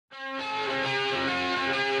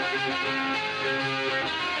What's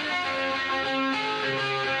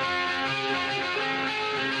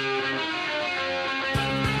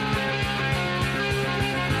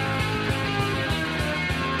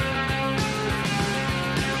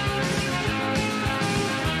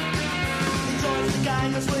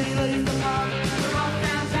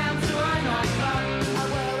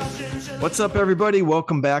up, everybody?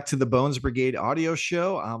 Welcome back to the Bones Brigade audio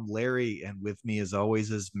show. I'm Larry, and with me, as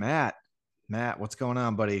always, is Matt. Matt, what's going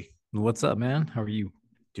on, buddy? What's up, man? How are you?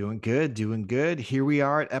 Doing good, doing good. Here we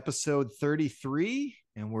are at episode 33,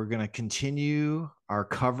 and we're going to continue our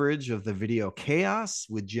coverage of the video Chaos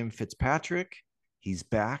with Jim Fitzpatrick. He's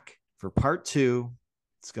back for part 2.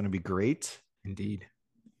 It's going to be great. Indeed.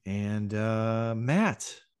 And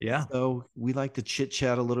Matt. Yeah. So we like to chit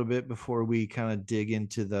chat a little bit before we kind of dig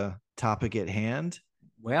into the topic at hand.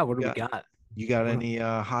 Well, what do we got? You got any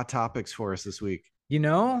hot topics for us this week? You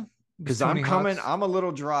know, because I'm a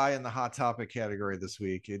little dry in the hot topic category this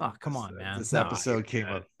week. Come on, man. This episode came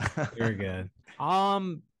up. You're good.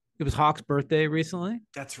 It was Hawk's birthday recently.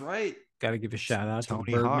 That's right. Got to give a shout out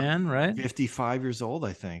Tony to Birdman, right? 55 years old,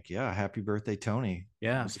 I think. Yeah. Happy birthday, Tony.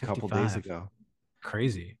 Yeah. It was a couple days ago.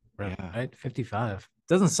 Crazy. Right? Yeah. Right? 55.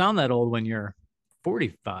 Doesn't sound that old when you're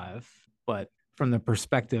 45, but from the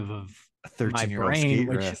perspective of a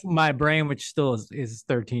 13-year-old my brain, which still is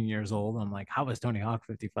 13 years old, I'm like, how is Tony Hawk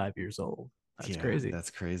 55 years old? That's crazy.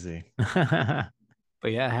 That's crazy. But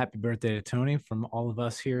yeah, happy birthday to Tony from all of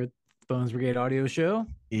us here at the Bones Brigade audio show.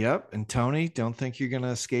 Yep. And Tony, don't think you're going to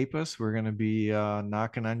escape us. We're going to be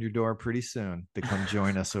knocking on your door pretty soon to come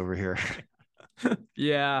join us over here.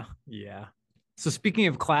 Yeah. So speaking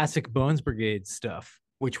of classic Bones Brigade stuff,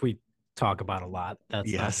 which we talk about a lot,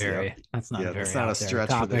 that's not a stretch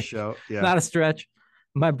for the show. Yeah, not a stretch.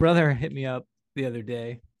 My brother hit me up the other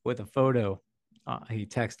day with a photo. He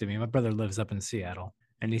texted me. My brother lives up in Seattle,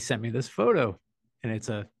 and he sent me this photo, and it's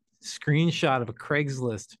a screenshot of a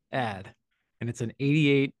Craigslist ad, and it's an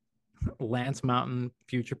 '88 Lance Mountain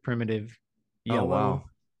Future Primitive yellow,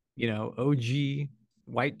 OG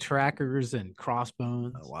white trackers and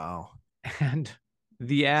crossbones. Oh wow. And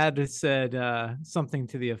the ad said something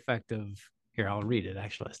to the effect of, here, I'll read it.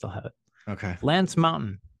 Actually, I still have it. Okay. Lance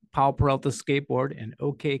Mountain, Paul Peralta skateboard in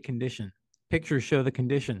okay condition. Pictures show the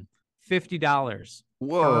condition. $50.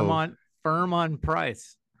 Whoa. Firm on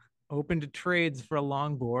price. Open to trades for a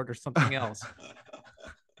longboard or something else.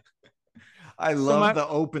 I love the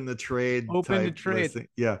open to trade. Open to trade. Listing.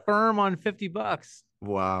 Yeah. Firm on $50.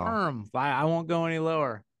 Wow. Firm. I won't go any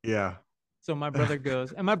lower. Yeah. So my brother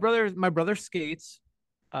goes, and my brother skates.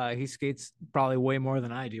 He skates probably way more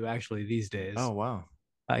than I do actually these days. Oh wow.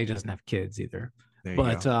 He doesn't have kids either.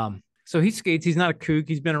 But so he skates. He's not a kook.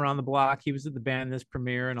 He's been around the block. He was at the band this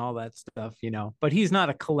premiere and all that stuff, But he's not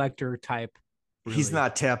a collector type. Really. He's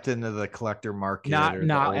not tapped into the collector market.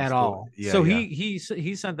 Not at all. Yeah, so he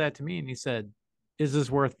sent that to me and he said, "Is this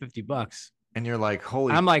worth $50?" And you're like,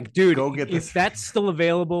 "Holy!" I'm like, "Dude, go get this. If that's still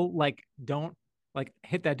available, don't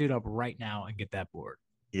hit that dude up right now and get that board."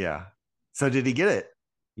 Yeah. So did he get it?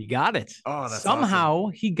 He got it. Oh, that's somehow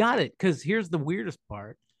awesome. He got it, because here's the weirdest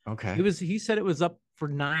part. Okay. He said it was up for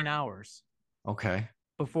 9 hours. Okay.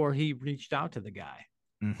 Before he reached out to the guy.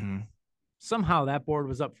 Mm-hmm. Somehow that board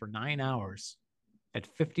was up for 9 hours at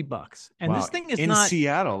 $50. And this thing is in not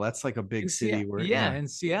Seattle. That's like a big city where in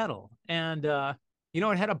Seattle. And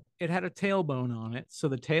it had a tailbone on it, so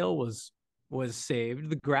the tail was saved.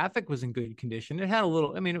 The graphic was in good condition. It had a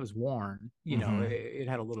little, it was worn, it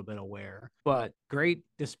had a little bit of wear, but great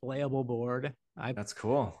displayable board. That's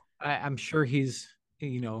cool. I'm sure he's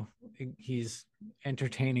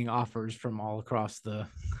entertaining offers from all across the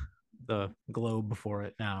globe for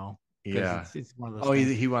it now. Yeah. It's one of those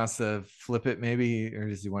things. He wants to flip it maybe, or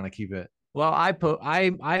does he want to keep it? Well, I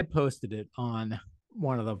posted it on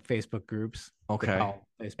one of the Facebook groups. Okay.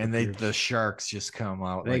 And the sharks just come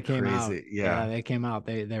out like crazy. Out. Yeah, they came out.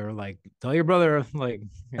 They were like, "Tell your brother, like,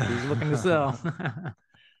 he's looking to sell."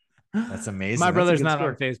 That's amazing. My brother's not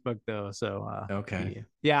on Facebook though, so okay.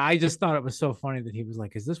 I just thought it was so funny that he was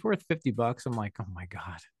like, "Is this worth $50?" I'm like, "Oh my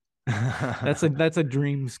god." That's a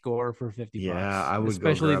dream score for $50. Yeah, I would,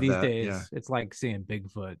 especially these that. days. Yeah. It's like seeing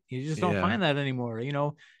Bigfoot. You just don't find that anymore.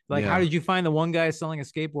 How did you find the one guy selling a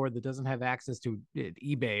skateboard that doesn't have access to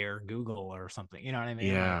eBay or Google or something? You know what I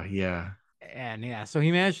mean? Yeah. And so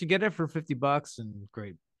he managed to get it for $50, and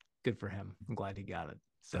great, good for him. I'm glad he got it.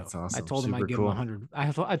 So that's awesome. I told him I'd give him 100.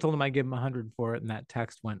 I told him I'd give him 100 for it, and that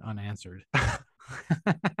text went unanswered.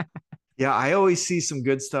 Yeah, I always see some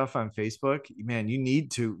good stuff on Facebook. Man, you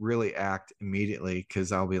need to really act immediately,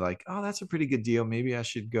 because I'll be like, oh, that's a pretty good deal. Maybe I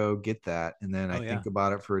should go get that. And then I think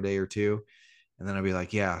about it for a day or two. And then I'd be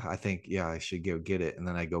like, yeah, I think, yeah, I should go get it. And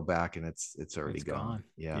then I go back and it's already It's gone. gone.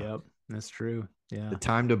 Yeah. Yep. That's true. Yeah. The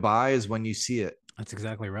time to buy is when you see it. That's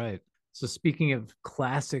exactly right. So speaking of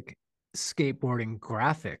classic skateboarding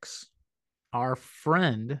graphics, our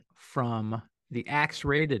friend from the Axe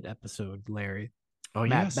Rated episode, Larry, Oh,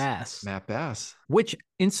 Matt yes. Bass, Matt Bass. which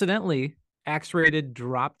incidentally, Axe Rated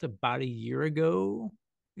dropped about a year ago.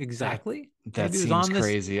 Exactly. That Maybe it was seems on this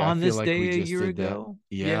crazy. I on feel this like we day a just year did that. ago.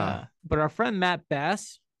 Yeah. But our friend Matt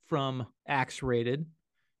Bass from Axe Rated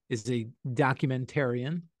is a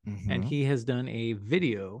documentarian, and he has done a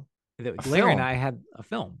video that Larry and I had a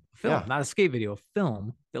film, Yeah. not a skate video, a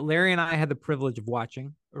film that Larry and I had the privilege of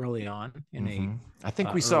watching early on in I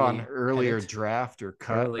think we saw an earlier draft or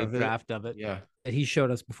cut early of it. draft of it. Yeah. That he showed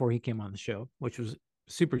us before he came on the show, which was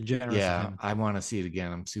super generous of him. I want to see it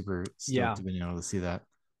again. I'm super stoked to be able to see that.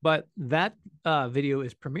 But that video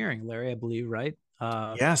is premiering, Larry, I believe, right?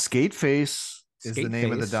 Yeah, Skate Face is the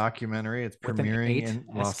name of the Face documentary. It's with an premiering 8, in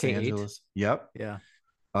Los SK8. Angeles. Yep. Yeah.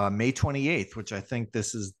 May 28th, which I think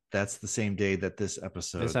that's the same day that this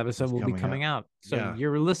episode will be coming out. So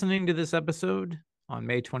you're listening to this episode on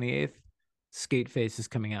May 28th. Skate Face is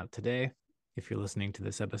coming out today. If you're listening to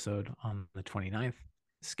this episode on the 29th,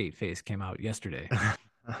 Skate Face came out yesterday.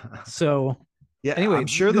 So yeah, anyway, I'm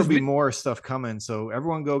sure there'll be more stuff coming. So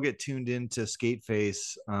everyone go get tuned into Skate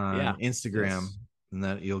Face on Instagram, and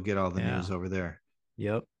that you'll get all the news over there.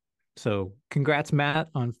 Yep. So congrats, Matt,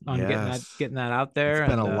 on getting that out there. It's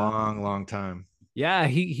been a long time. Yeah,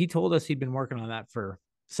 he told us he'd been working on that for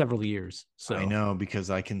several years. So I know, because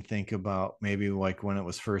I can think about maybe like when it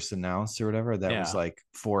was first announced or whatever. That was like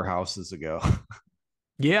 4 houses ago.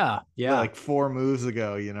 Yeah. Like 4 moves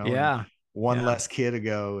ago, Yeah. One less kid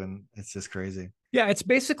ago, and it's just crazy. Yeah, it's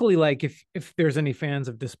basically like if there's any fans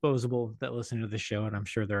of Disposable that listen to the show, and I'm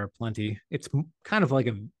sure there are plenty, it's kind of like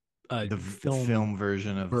the film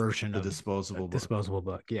version of the disposable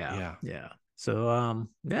book. Yeah. So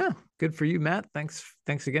good for you, Matt. Thanks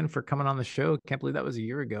again for coming on the show. Can't believe that was a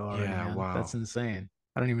year ago already. Yeah, man. Wow, that's insane.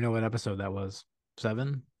 I don't even know what episode that was.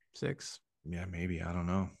 7, 6? Yeah, maybe, I don't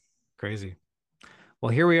know. Crazy.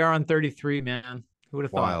 Well, here we are on 33, man. Who would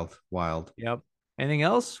have thought? Wild. Yep. Anything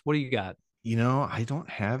else? What do you got? I don't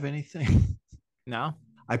have anything. No.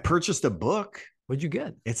 I purchased a book. What'd you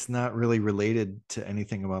get? It's not really related to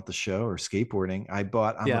anything about the show or skateboarding. I'm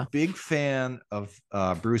a big fan of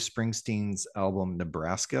Bruce Springsteen's album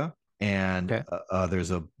Nebraska. And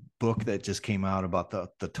there's a book that just came out about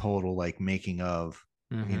the total like making of,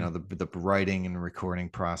 the writing and recording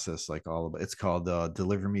process, like all of it. It's called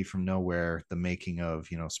Deliver Me From Nowhere, the making of,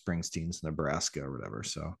 Springsteen's Nebraska or whatever.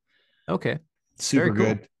 So, super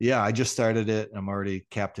good. Cool. Yeah, I just started it. I'm already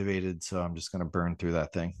captivated. So I'm just going to burn through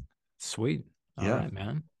that thing. Sweet. All right,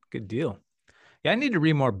 man. Good deal. Yeah, I need to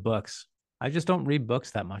read more books. I just don't read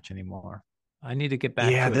books that much anymore. I need to get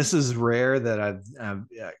back. Yeah, this is rare that I've I'm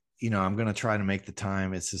going to try to make the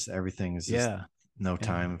time. It's just everything is just no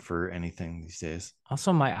time for anything these days.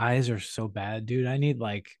 Also, my eyes are so bad, dude. I need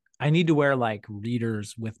to wear like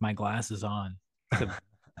readers with my glasses on,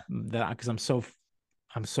 because I'm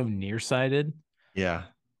so nearsighted. Yeah.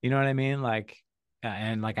 You know what I mean? Like,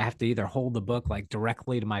 and like I have to either hold the book like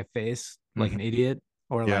directly to my face like an idiot,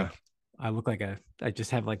 or like I look like I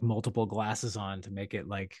just have like multiple glasses on to make it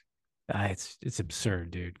like it's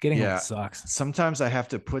absurd, dude. Getting old sucks. Sometimes I have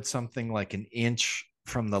to put something like an inch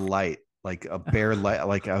from the light, like a bare light.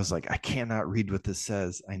 Like I was like, I cannot read what this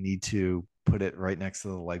says. I need to put it right next to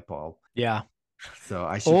the light bulb. Yeah. So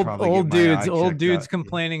I should old dudes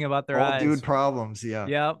complaining about their eyes. Old dude problems.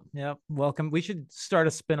 Yeah. Yep. Welcome. We should start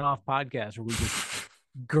a spin-off podcast where we just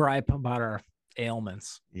gripe about our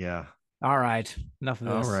ailments. Yeah. All right. Enough of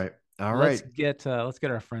this. All right. Let's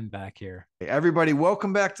get our friend back here. Hey, everybody,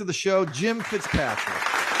 welcome back to the show, Jim Fitzpatrick.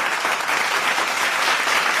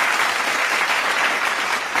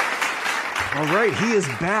 All right, he is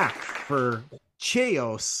back for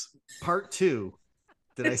Chaos Part 2.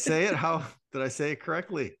 Did I say it? Did I say it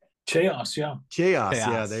correctly? Chaos, yeah. Chaos.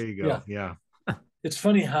 Yeah, there you go. Yeah. It's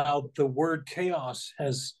funny how the word chaos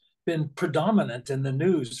has been predominant in the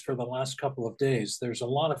news for the last couple of days. There's a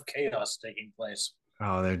lot of chaos taking place.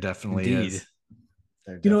 Oh, there definitely is.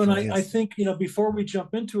 I think, before we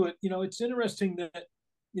jump into it, it's interesting that,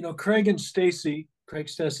 Craig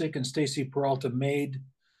Stesic and Stacy Peralta made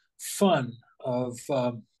fun of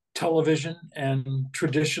television and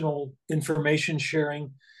traditional information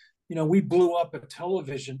sharing. We blew up a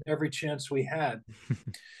television every chance we had.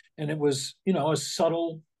 And it was, a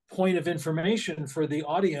subtle point of information for the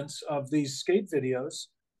audience of these skate videos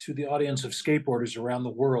to the audience of skateboarders around the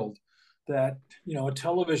world that, a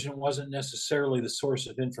television wasn't necessarily the source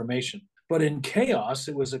of information. But in chaos,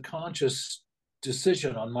 it was a conscious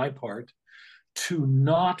decision on my part to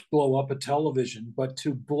not blow up a television, but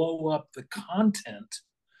to blow up the content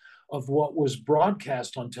of what was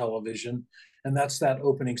broadcast on television. And that's that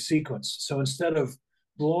opening sequence. So instead of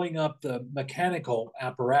blowing up the mechanical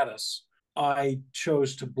apparatus, I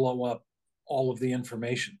chose to blow up all of the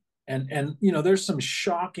information. And there's some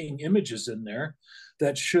shocking images in there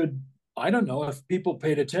that should, I don't know, if people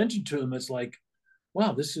paid attention to them, it's like,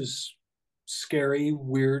 wow, this is scary,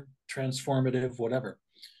 weird, transformative, whatever.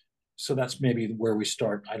 So that's maybe where we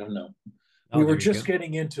start. I don't know. We were just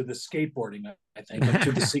getting into the skateboarding, I think,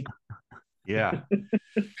 to the sequence. Yeah.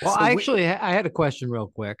 Well, I had a question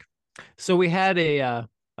real quick. So we had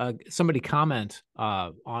somebody comment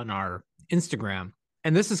on our Instagram,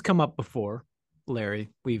 and this has come up before, Larry.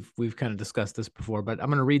 We've kind of discussed this before, but I'm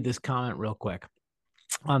going to read this comment real quick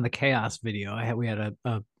on the chaos video. We had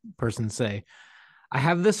a person say, "I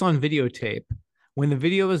have this on videotape. When the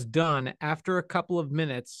video is done, after a couple of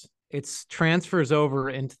minutes, it transfers over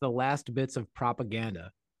into the last bits of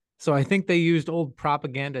propaganda. So I think they used old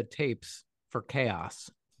propaganda tapes for chaos.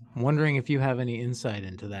 I'm wondering if you have any insight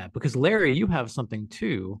into that, because Larry, you have something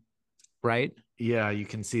too, right?" Yeah, you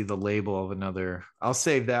can see the label of another. I'll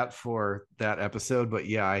save that for that episode, but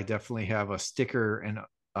yeah, I definitely have a sticker and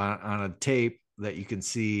on a tape that you can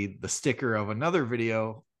see the sticker of another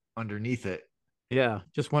video underneath it. Yeah,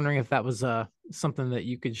 just wondering if that was something that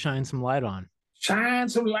you could shine some light on. Shine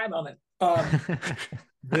some light on it.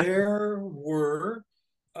 There were,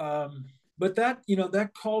 but that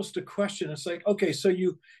calls to question. It's like, okay, so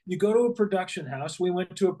you go to a production house. We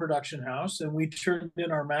went to a production house and we turned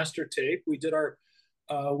in our master tape. We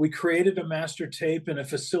created a master tape in a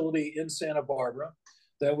facility in Santa Barbara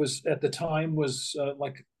that was at the time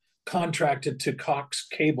like contracted to Cox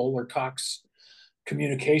Cable or Cox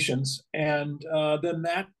Communications, and then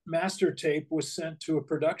that master tape was sent to a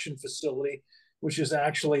production facility, which is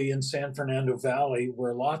actually in San Fernando Valley,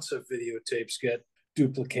 where lots of videotapes get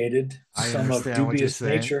duplicated, some of dubious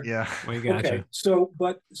nature. Yeah, we got okay. you.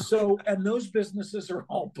 And those businesses are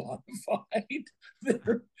all bona fide.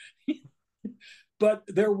 But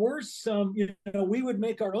there were some, we would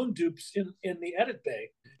make our own dupes in the edit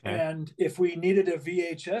bay. Okay. And if we needed a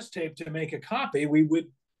VHS tape to make a copy, we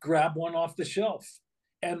would grab one off the shelf.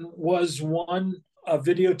 And was one a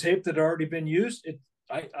videotape that had already been used?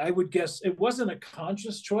 I would guess it wasn't a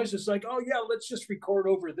conscious choice. It's like, oh yeah, let's just record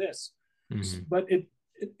over this. Mm-hmm. But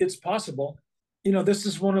it's possible. This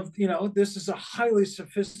is a highly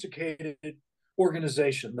sophisticated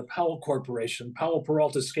organization, the Powell Corporation, Powell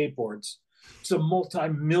Peralta Skateboards. It's a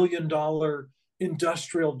multi-million-dollar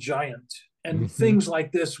industrial giant, and mm-hmm. things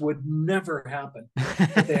like this would never happen.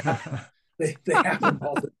 They happened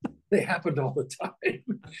all the time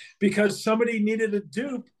because somebody needed a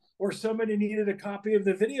dupe or somebody needed a copy of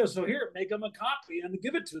the video. So here, make them a copy and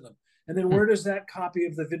give it to them. And then where does that copy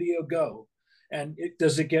of the video go? And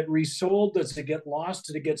does it get resold? Does it get lost?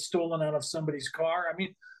 Did it get stolen out of somebody's car? I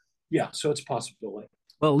mean, yeah, so it's possible.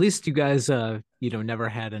 Well, at least you guys, never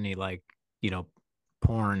had any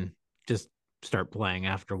porn just start playing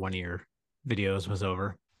after one of your videos was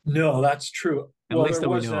over. No, that's true. At least that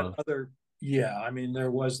we know of. There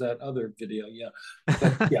was that other video. Yeah.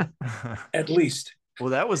 But yeah, at least. Well,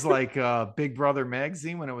 that was like Big Brother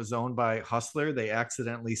magazine when it was owned by Hustler. They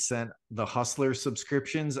accidentally sent the Hustler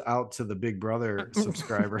subscriptions out to the Big Brother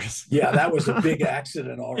subscribers. Yeah, that was a big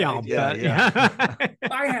accident. All right. Yeah.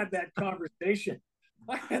 I had that conversation.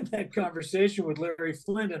 With Larry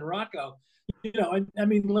Flint and Rocco.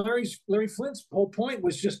 Larry Flint's whole point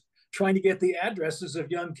was just trying to get the addresses of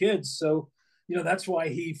young kids. So, that's why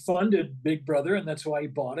he funded Big Brother, and that's why he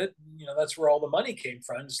bought it. That's where all the money came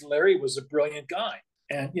from. Larry was a brilliant guy.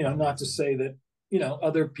 And, not to say that,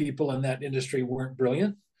 other people in that industry weren't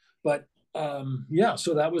brilliant, but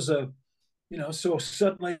so that was so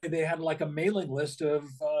suddenly they had like a mailing list of,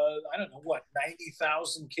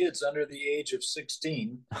 90,000 kids under the age of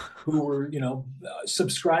 16 who were,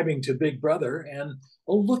 subscribing to Big Brother, and,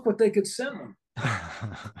 oh, look what they could send them.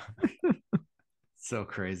 So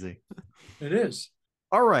crazy. It is.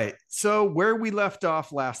 All right. So where we left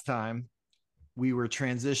off last time, we were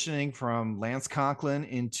transitioning from Lance Conklin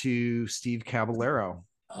into Steve Caballero.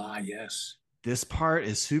 Ah, yes. This part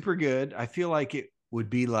is super good. I feel like it would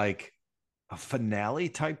be like a finale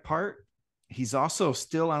type part. He's also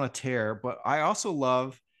still on a tear, but I also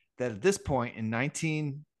love that at this point in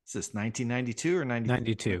 1992 or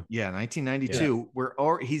 92? Yeah, 1992.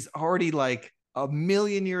 Yeah. He's already like a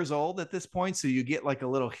million years old at this point. So you get like a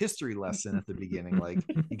little history lesson at the beginning. Like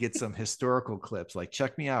you get some historical clips, like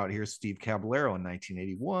check me out. Here's Steve Caballero in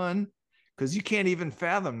 1981. because you can't even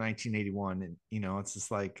fathom 1981. And, it's just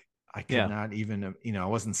like, I could not even, I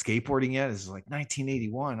wasn't skateboarding yet. It's like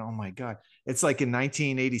 1981. Oh my God. It's like in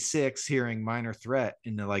 1986, hearing Minor Threat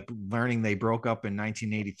and like learning they broke up in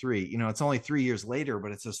 1983. It's only 3 years later,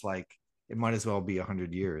 but it's just like, it might as well be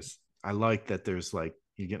 100 years. I like that there's like,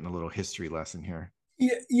 you're getting a little history lesson here.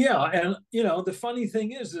 Yeah. And, the funny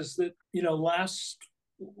thing is that,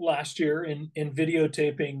 last year in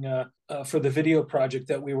videotaping for the video project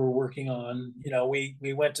that we were working on,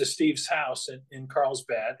 we went to Steve's house in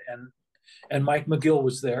Carlsbad, and Mike McGill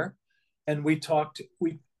was there, and we talked.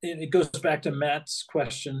 And it goes back to Matt's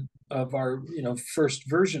question of our first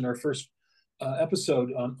version or first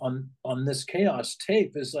episode on this chaos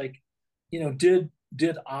tape is like, did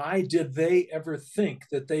they ever think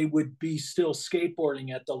that they would be still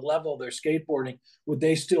skateboarding at the level they're skateboarding? Would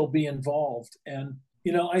they still be involved? And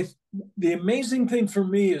the amazing thing for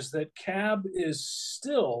me is that Cab is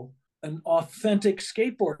still an authentic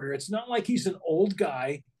skateboarder. It's not like he's an old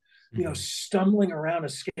guy, stumbling around a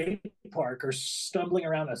skate park or stumbling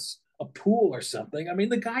around a pool or something. I mean,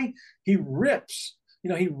 the guy, he rips.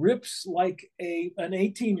 He rips like an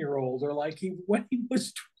 18-year-old, or like when he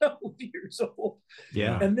was 12 years old.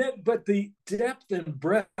 Yeah. But the depth and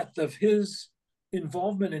breadth of his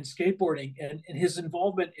involvement in skateboarding and his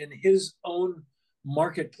involvement in his own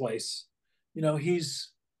marketplace,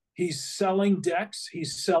 he's selling decks,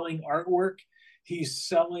 he's selling artwork, he's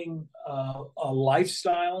selling a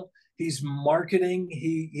lifestyle, he's marketing,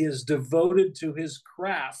 he is devoted to his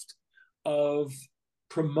craft of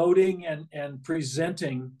promoting and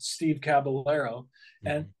presenting Steve Caballero,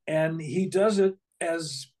 and he does it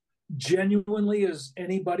as genuinely as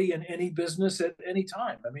anybody in any business at any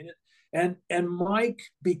time. I mean, and Mike,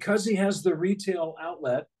 because he has the retail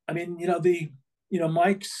outlet, I mean,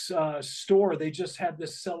 Mike's store, they just had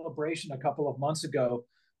this celebration a couple of months ago.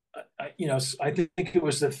 I think it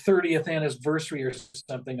was the 30th anniversary or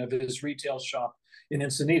something of his retail shop in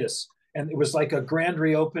Encinitas. And it was like a grand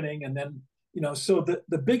reopening. And then, so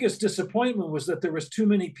the biggest disappointment was that there was too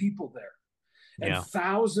many people there. And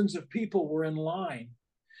thousands of people were in line.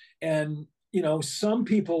 And, some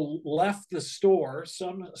people left the store.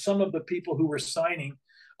 Some of the people who were signing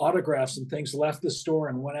autographs and things left the store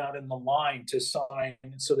and went out in the line to sign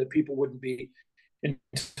so that people wouldn't be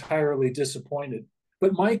entirely disappointed.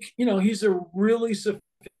 But Mike, he's a really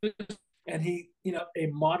sophisticated, and he, a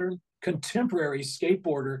modern contemporary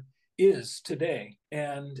skateboarder is today.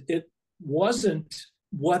 And it wasn't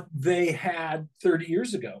what they had 30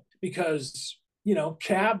 years ago, because,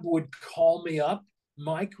 Cab would call me up,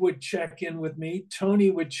 Mike would check in with me, Tony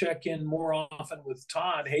would check in more often with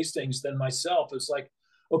Todd Hastings than myself. It's like,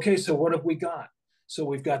 okay, so what have we got? So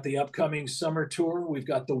we've got the upcoming summer tour, we've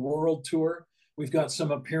got the world tour, we've got some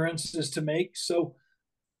appearances to make. So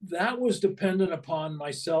that was dependent upon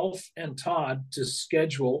myself and Todd to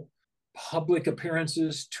schedule public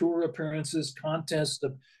appearances, tour appearances, contest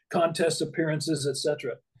appearances,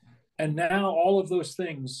 etc. And now all of those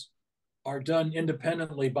things are done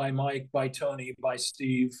independently by Mike, by Tony, by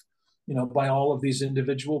Steve, by all of these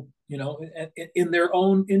individual, in their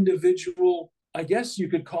own individual, I guess you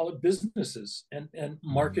could call it, businesses and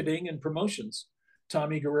marketing and promotions.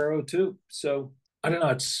 Tommy Guerrero too. So I don't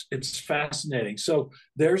know. It's fascinating. So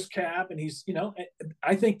there's Cab, and he's,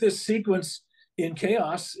 I think this sequence in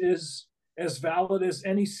Chaos is as valid as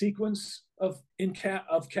any sequence of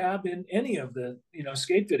Cab in any of the,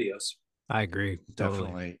 skate videos. I agree. Definitely.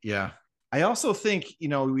 Totally. Yeah. I also think,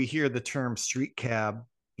 we hear the term street cab,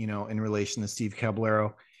 in relation to Steve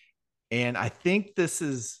Caballero. And I think this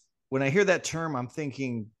is, when I hear that term, I'm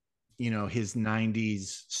thinking, his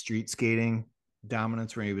 90s street skating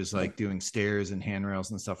dominance, where he was like doing stairs and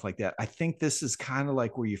handrails and stuff like that. I think this is kind of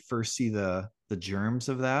like where you first see the germs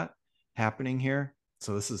of that happening here.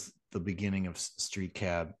 So this is the beginning of street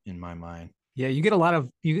cab in my mind. Yeah, you get a lot of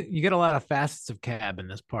you get a lot of facets of Cab in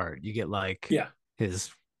this part. You get like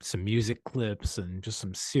some music clips and just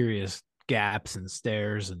some serious gaps and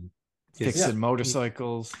stairs and fixing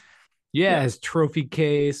motorcycles. His trophy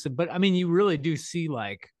case. But I mean, you really do see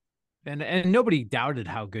like, and nobody doubted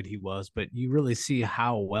how good he was, but you really see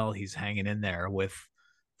how well he's hanging in there with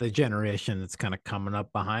the generation that's kind of coming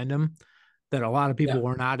up behind him, that a lot of people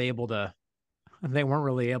were not able to, they weren't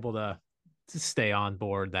really able to stay on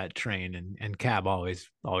board that train, and Cab always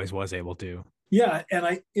was able to. Yeah.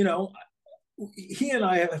 And he and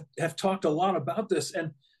I have talked a lot about this,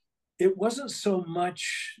 and it wasn't so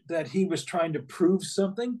much that he was trying to prove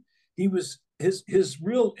something. He was, his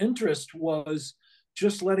real interest was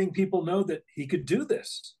just letting people know that he could do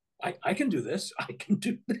this. I can do this. I can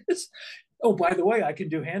do this. Oh, by the way, I can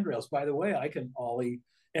do handrails. By the way, I can ollie,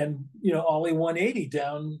 and ollie 180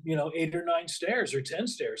 down 8 or 9 stairs or 10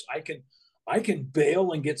 stairs. I can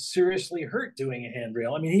bail and get seriously hurt doing a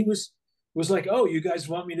handrail. I mean, he was like, oh, you guys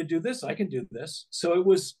want me to do this? I can do this. So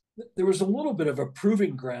there was a little bit of a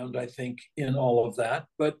proving ground, I think, in all of that.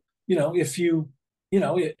 But if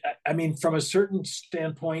I mean, from a certain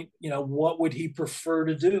standpoint, what would he prefer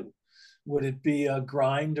to do? Would it be a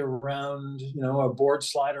grind around, a board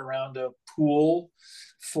slide around a pool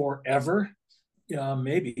forever?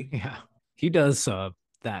 Maybe. Yeah, he does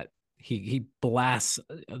that. He blasts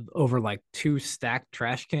over like 2 stacked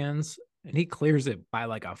trash cans, and he clears it by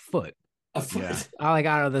like a foot. Yeah. Like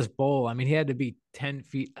out of this bowl. I mean, he had to be 10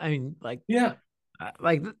 feet. I mean, like, yeah,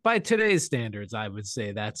 like by today's standards, I would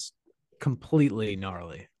say that's completely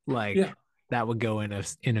gnarly. Like, that would go in a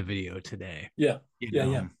video today. Yeah.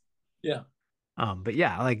 Yeah. But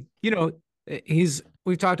yeah, like,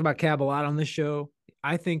 we've talked about Cab a lot on this show.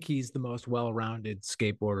 I think he's the most well-rounded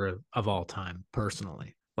skateboarder of all time,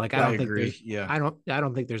 personally. Like, I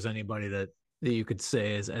don't think there's anybody that you could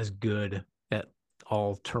say is as good at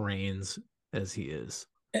all terrains as he is.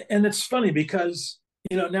 And it's funny because,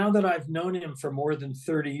 now that I've known him for more than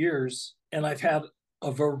 30 years and I've had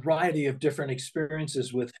a variety of different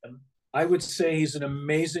experiences with him, I would say he's an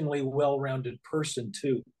amazingly well-rounded person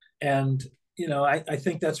too. And, I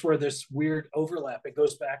think that's where this weird overlap, it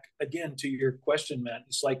goes back again to your question, Matt.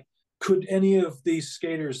 It's like, could any of these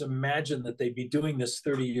skaters imagine that they'd be doing this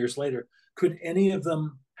 30 years later? Could any of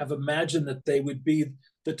them have imagined that they would be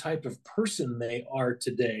the type of person they are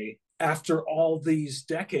today after all these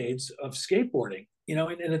decades of skateboarding?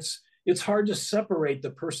 And it's hard to separate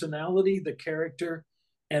the personality, the character,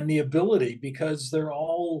 and the ability because they're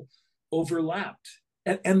all overlapped.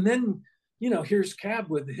 And then, here's Cab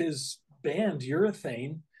with his band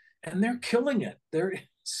Urethane, and they're killing it. They're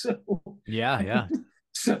so yeah.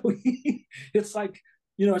 So it's like,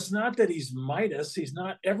 it's not that he's Midas. He's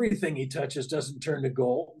not, everything he touches doesn't turn to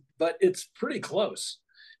gold, but it's pretty close.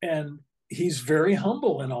 And he's very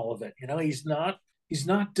humble in all of it. He's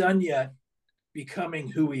not done yet becoming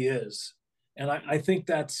who he is. And I think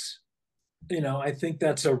that's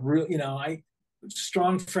a real,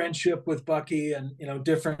 strong friendship with Bucky and,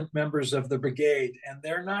 different members of the brigade, and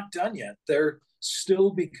they're not done yet. They're still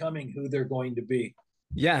becoming who they're going to be.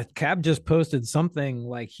 Yeah, Cab just posted something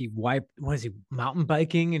like he mountain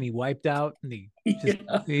biking and he wiped out and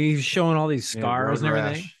he's showing all these scars and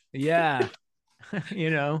everything. Rash. Yeah.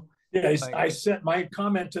 Yeah, I sent my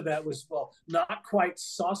comment to that was, well, not quite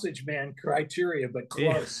sausage man criteria, but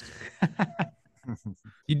close. Yeah.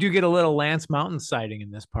 You do get a little Lance Mountain sighting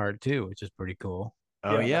in this part too, which is pretty cool.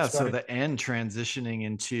 Oh yeah, so the end transitioning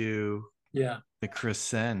into the Chris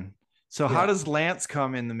Sen. So how does Lance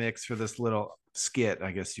come in the mix for this little skit,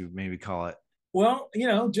 I guess you maybe call it? Well,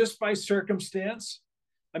 just by circumstance.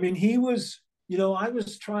 I mean, he was, I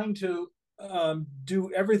was trying to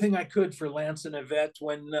do everything I could for Lance and Yvette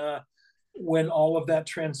when all of that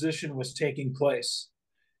transition was taking place.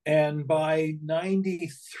 And by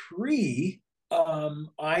 93,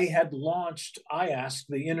 I had launched IASC,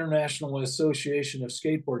 the International Association of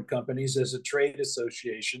Skateboard Companies, as a trade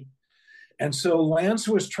association. And so Lance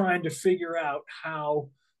was trying to figure out how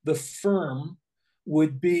the firm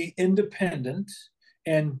would be independent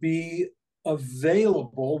and be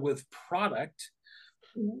available with product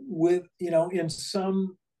with, in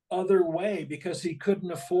some other way, because he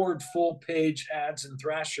couldn't afford full page ads in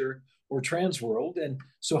Thrasher or Transworld. And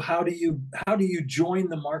so how do you join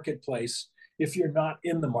the marketplace if you're not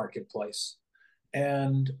in the marketplace?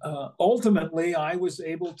 And ultimately, I was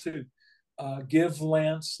able to give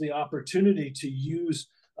Lance the opportunity to use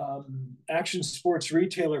Action Sports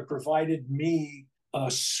Retailer provided me a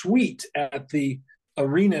suite at the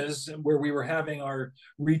arenas where we were having our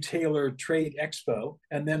retailer trade expo.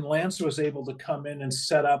 And then Lance was able to come in and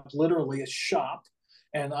set up literally a shop.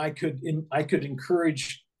 And I could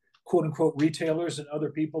encourage, quote unquote, retailers and other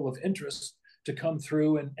people of interest to come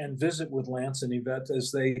through and visit with Lance and Yvette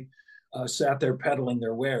as they sat there peddling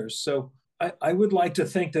their wares. So I would like to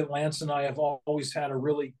think that Lance and I have always had a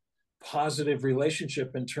really positive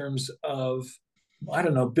relationship in terms of, I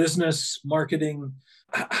don't know, business, marketing,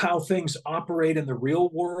 how things operate in the real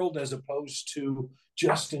world as opposed to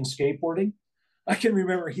just in skateboarding. I can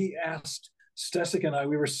remember he asked Stesic and I,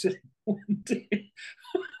 we were sitting one day.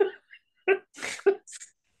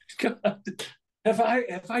 God, have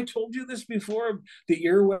I told you this before? The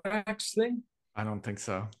earwax thing? I don't think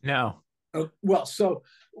so. No. Well, so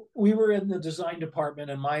we were in the design department,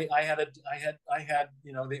 and I had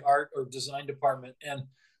the art or design department, and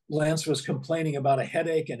Lance was complaining about a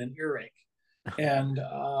headache and an earache, And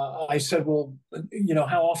I said, well,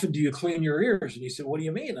 how often do you clean your ears? And he said, what do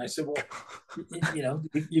you mean? I said, well,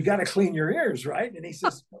 you got to clean your ears, right? And he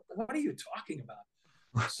says, what are you talking about?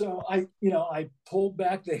 So I pulled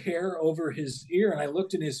back the hair over his ear and I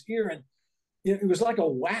looked in his ear, and it was like a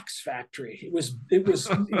wax factory. It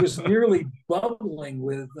was nearly bubbling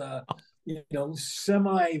with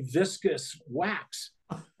semi-viscous wax.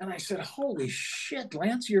 And I said, holy shit,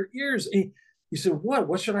 Lance, your ears. He said,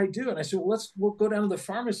 what should I do? And I said, well, we'll go down to the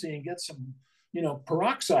pharmacy and get some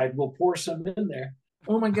peroxide. We'll pour some in there.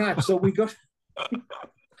 Oh my God. So we go.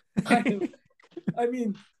 I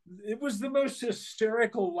mean, it was the most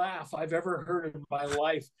hysterical laugh I've ever heard in my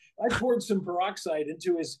life. I poured some peroxide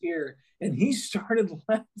into his ear and he started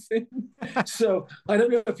laughing. So I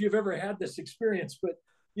don't know if you've ever had this experience, but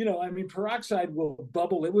peroxide will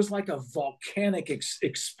bubble. It was like a volcanic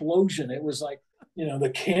explosion. It was like,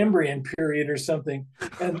 the Cambrian period or something.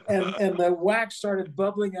 And the wax started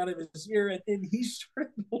bubbling out of his ear, and he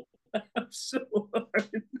started to laugh so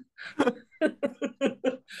hard.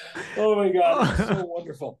 Oh my God, it was so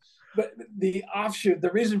wonderful. But the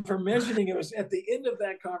reason for mentioning it was at the end of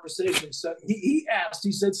that conversation. So he asked,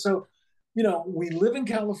 he said, so, we live in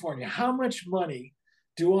California. How much money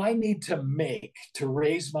do I need to make to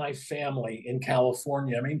raise my family in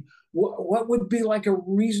California? I mean, what would be like a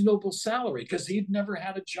reasonable salary? Because he'd never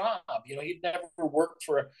had a job. He'd never worked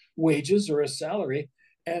for wages or a salary.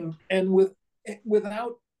 And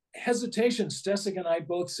without hesitation, Stesic and I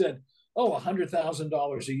both said, oh,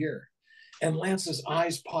 $100,000 a year. And Lance's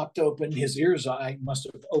eyes popped open. His ears eye must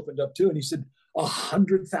have opened up too. And he said,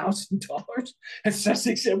 $100,000? And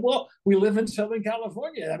Stesic said, well, we live in Southern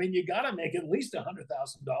California. I mean, you got to make at least $100,000.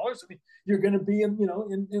 I mean, you're going to be in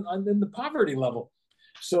the poverty level.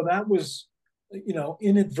 So that was,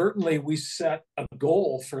 inadvertently, we set a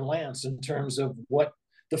goal for Lance in terms of what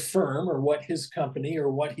the firm or what his company or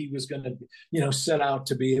what he was going to, set out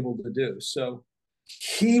to be able to do. So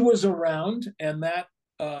he was around, and that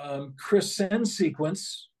Chris Sen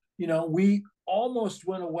sequence, we almost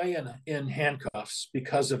went away in handcuffs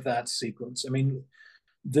because of that sequence. I mean,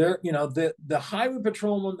 the highway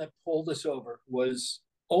patrolman that pulled us over was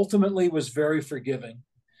very forgiving.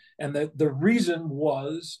 And the reason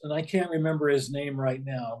was, and I can't remember his name right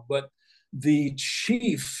now, but the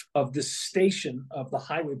chief of the station of the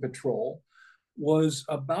highway patrol was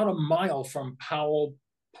about a mile from Powell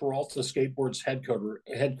Peralta Skateboards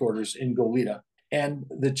headquarters in Goleta. And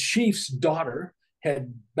the chief's daughter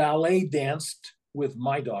had ballet danced with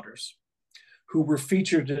my daughters, who were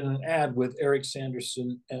featured in an ad with Eric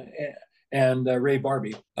Sanderson and Ray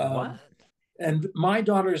Barbie. What? And my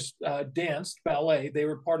daughters danced ballet. They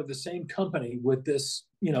were part of the same company with this,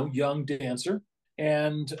 young dancer.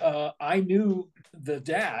 And I knew the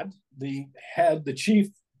dad, the chief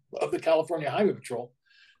of the California Highway Patrol.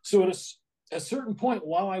 So at a certain point,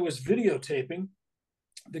 while I was videotaping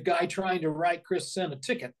the guy trying to write Chris Sen a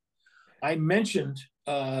ticket, I mentioned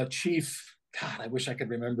Chief. God, I wish I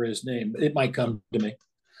could remember his name. It might come to me.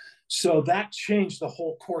 So that changed the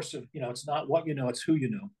whole course of, it's not what you know, it's who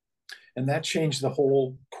you know. And that changed the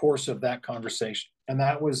whole course of that conversation. And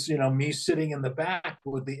that was, me sitting in the back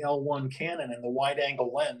with the L1 Canon and the wide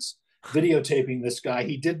angle lens, videotaping this guy.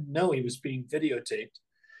 He didn't know he was being videotaped.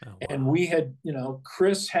 Oh, wow. And we had,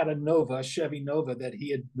 Chris had a Chevy Nova that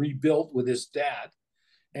he had rebuilt with his dad.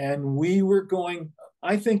 And we were going,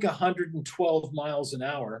 I think, 112 miles an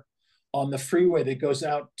hour on the freeway that goes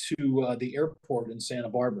out to the airport in Santa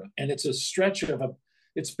Barbara. And it's a stretch of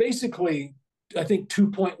it's basically, I think,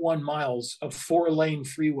 2.1 miles of 4-lane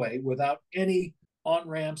freeway without any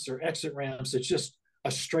on-ramps or exit ramps. It's just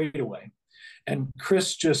a straightaway. And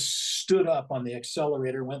Chris just stood up on the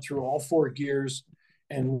accelerator, went through all 4 gears,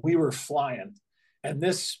 and we were flying. And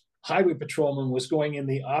this highway patrolman was going in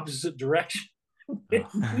the opposite direction. And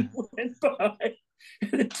we went by,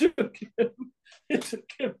 and it took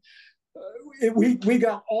him. We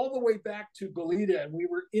got all the way back to Goleta, and we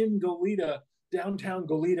were in Goleta, downtown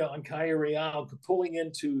Goleta on Calle Real, pulling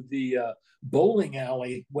into the bowling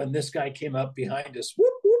alley when this guy came up behind us,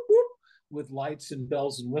 whoop, whoop, whoop, with lights and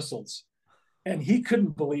bells and whistles. And he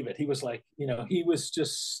couldn't believe it. He was like, he was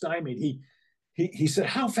just stymied. He said,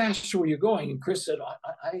 how fast were you going? And Chris said,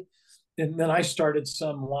 and then I started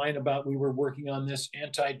some line about we were working on this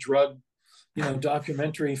anti-drug,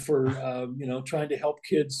 documentary for, trying to help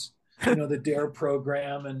kids, the DARE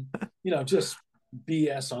program, and, just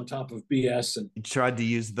BS on top of BS. And you tried to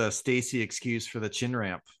use the Stacy excuse for the chin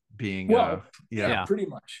ramp being, pretty much. Yeah,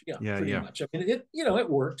 pretty much. I mean, it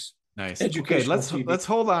works. Nice. Okay, let's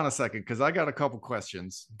hold on a second, because I got a couple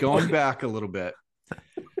questions going back a little bit.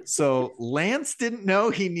 So Lance didn't know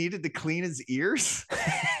he needed to clean his ears,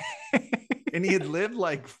 and he had lived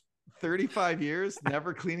like 35 years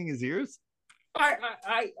never cleaning his ears.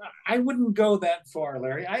 I wouldn't go that far,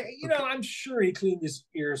 Larry. I'm sure he cleaned his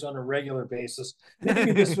ears on a regular basis.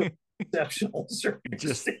 Maybe this was exceptional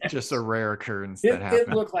circumstance. Just a rare occurrence that happened. It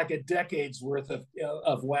looked like a decade's worth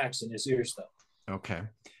of wax in his ears, though. Okay.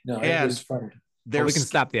 No, it was funny. Well, we can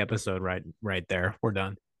stop the episode right there. We're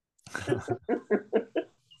done.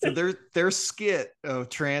 So their skit of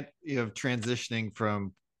transitioning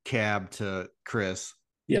from Cab to Chris.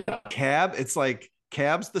 Yeah. Cab, it's like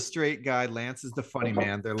Cab's the straight guy, Lance is the funny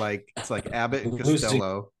man. They're like, it's like Abbott and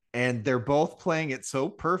Costello, and they're both playing it so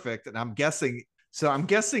perfect. And I'm guessing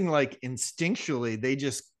like instinctually they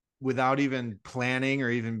just, without even planning or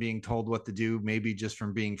even being told what to do, maybe just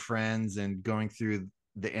from being friends and going through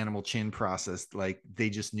the animal chin process, like they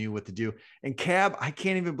just knew what to do. And Cab, I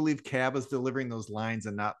can't even believe Cab was delivering those lines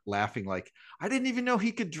and not laughing like, I didn't even know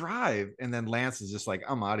he could drive. And then Lance is just like,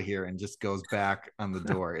 I'm out of here, and just goes back on the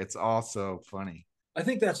door. It's also funny. I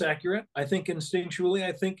think that's accurate. I think instinctually,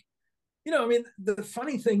 the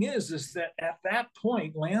funny thing is that at that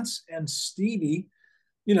point, Lance and Stevie,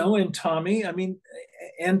 and Tommy,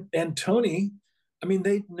 and Tony,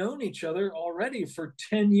 they'd known each other already for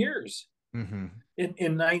 10 years. Mm-hmm.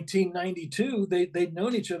 In 1992, they'd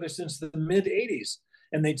known each other since the mid 80s,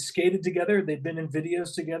 and they'd skated together. They'd been in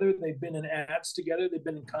videos together. They'd been in ads together. They'd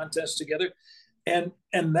been in contests together. And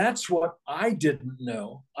that's what I didn't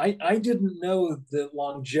know. I didn't know the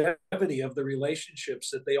longevity of the relationships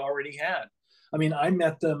that they already had. I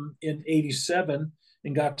met them in 87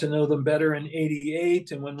 and got to know them better in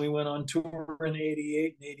 88. And when we went on tour in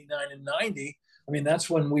 88 and 89 and 90, that's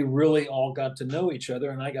when we really all got to know each other,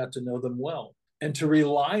 and I got to know them well. And to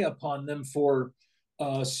rely upon them for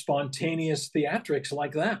spontaneous theatrics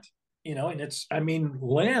like that, and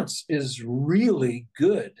Lance is really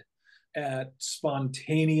good at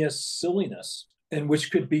spontaneous silliness, and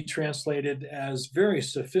which could be translated as very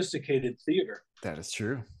sophisticated theater. That is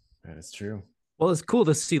true. Well, it's cool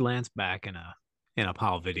to see Lance back in a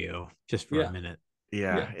Powell video just for a minute.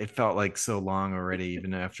 Yeah, it felt like so long already,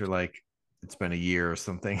 even after like it's been a year or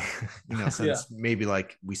something, since maybe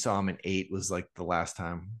like we saw him in 8 was like the last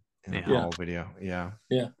time in the Powell video. Yeah.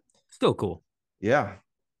 Still cool. Yeah.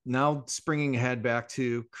 Now springing ahead back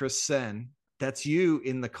to Chris Sen, that's you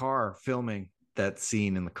in the car filming that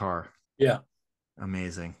scene in the car. Yeah.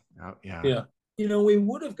 Amazing. Oh, yeah. Yeah. We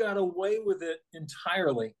would have got away with it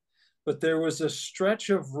entirely, but there was a stretch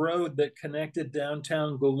of road that connected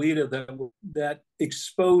downtown Goleta that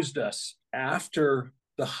exposed us after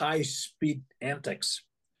the high-speed antics.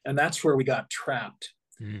 And that's where we got trapped.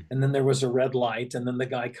 Mm. And then there was a red light, and then the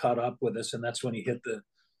guy caught up with us, and that's when he hit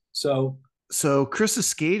So Chris is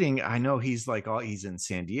skating. I know he's he's in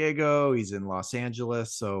San Diego, he's in Los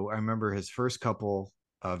Angeles. So I remember his first couple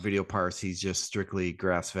video parts, he's just strictly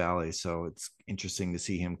Grass Valley. So it's interesting to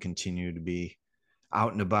see him continue to be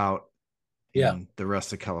out and about in the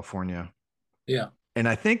rest of California. Yeah. And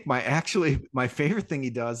I think my favorite thing he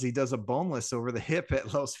does a boneless over the hip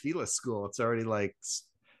at Los Feliz school. It's already like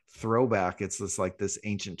throwback. It's just like this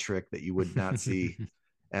ancient trick that you would not see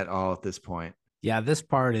at all at this point. Yeah, this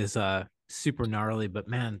part is super gnarly, but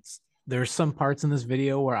man, there's some parts in this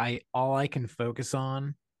video where all I can focus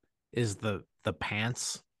on is the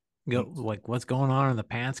pants. Like what's going on in the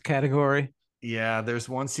pants category. Yeah, there's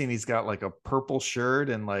one scene he's got like a purple shirt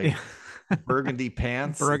and like burgundy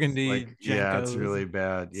pants. Burgundy. Yeah, it's really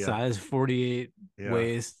bad. Yeah. Size 48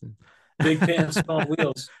 waist. Big pants, small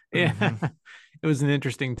wheels. Yeah. Mm-hmm. It was an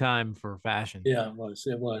interesting time for fashion. Yeah,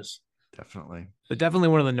 it was. Definitely. But definitely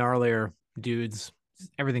one of the gnarlier dudes.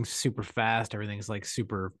 Everything's super fast. Everything's like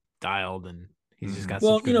super dialed, and he's just got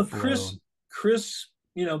such good flow. Chris,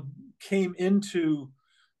 came into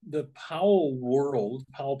the Powell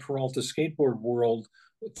Peralta skateboard world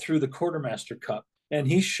through the Quartermaster Cup. And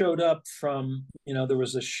he showed up from, there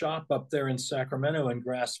was a shop up there in Sacramento in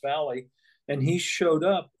Grass Valley. And he showed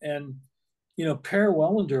up, and, Per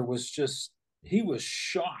Wellander he was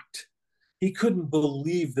shocked. He couldn't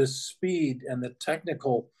believe the speed and the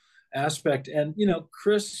technical aspect. And,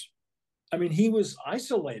 Chris, he was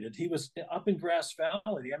isolated. He was up in Grass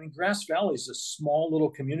Valley. Grass Valley is a small little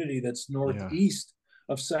community that's northeast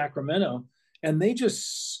of Sacramento. And they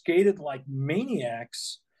just skated like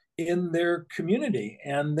maniacs in their community.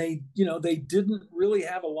 And they didn't really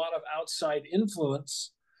have a lot of outside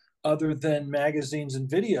influence other than magazines and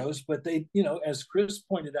videos. But they, as Chris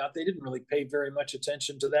pointed out, they didn't really pay very much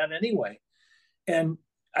attention to that anyway. And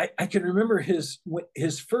I can remember his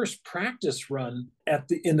first practice run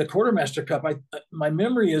in the Quartermaster Cup. My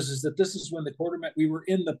memory is that this is when we were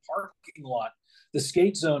in the parking lot. The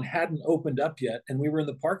skate zone hadn't opened up yet, and we were in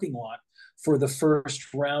the parking lot for the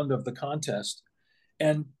first round of the contest.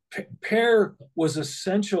 And Per was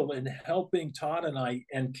essential in helping Todd and I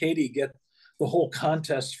and Katie get the whole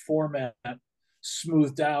contest format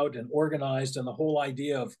smoothed out and organized, and the whole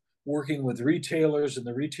idea of working with retailers and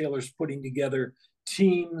the retailers putting together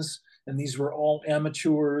teams. And these were all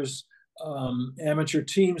amateur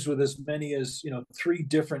teams with as many as 3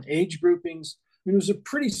 different age groupings. I mean, it was a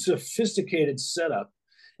pretty sophisticated setup.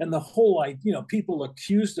 And the whole, people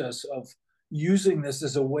accused us of using this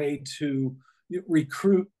as a way to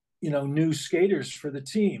recruit, new skaters for the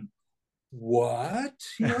team. What?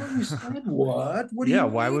 You said what? What do you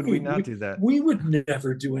mean? Why would we not do that? We would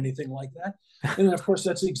never do anything like that. And then, of course,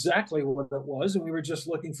 that's exactly what it was. And we were just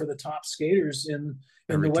looking for the top skaters in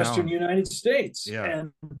the Western United States. Yeah.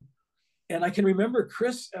 And I can remember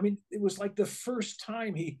Chris, I mean, it was like the first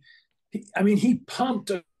time he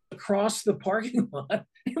pumped across the parking lot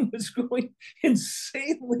and was going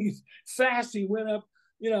insanely fast. He went up,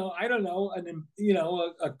 I don't know,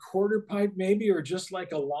 a quarter pipe maybe, or just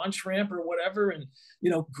like a launch ramp or whatever, and,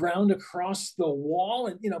 ground across the wall.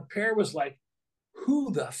 And, Per was like,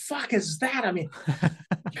 who the fuck is that? I mean,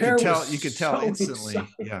 you could tell instantly. Excited.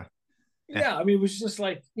 Yeah. Yeah. I mean, it was just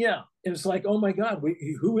like, it was like, oh my God,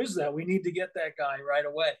 who is that? We need to get that guy right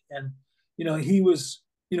away. And, he was,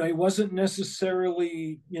 he wasn't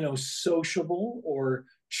necessarily, sociable or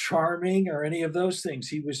charming or any of those things.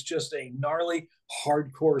 He was just a gnarly,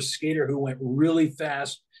 hardcore skater who went really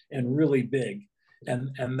fast and really big.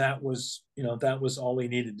 And that was, that was all he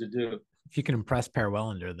needed to do. If you can impress Per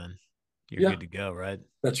Wellender, then you're good to go, right?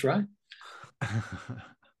 That's right.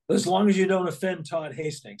 As long as you don't offend Todd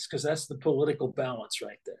Hastings, because that's the political balance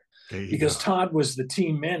right there. Because Todd was the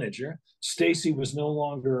team manager, Stacy was no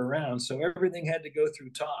longer around, so everything had to go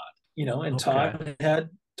through Todd. And okay.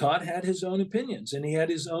 Todd had his own opinions, and he had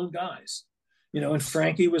his own guys. And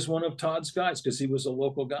Frankie was one of Todd's guys because he was a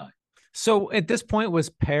local guy. So at this point, was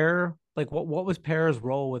Per, like, what was Per's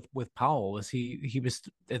role with Powell? Was he was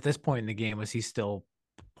at this point in the game, was he still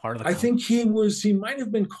part of the company? I think he might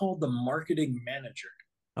have been called the marketing manager.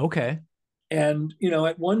 Okay. And,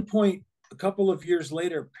 at one point, a couple of years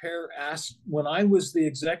later, Per asked, when I was the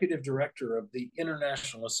executive director of the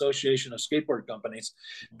International Association of Skateboard Companies,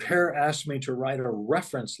 Per asked me to write a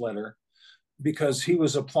reference letter because he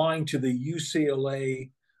was applying to the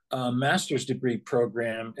UCLA master's degree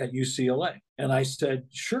program at UCLA. And I said,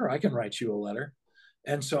 sure, I can write you a letter.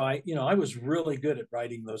 And so I was really good at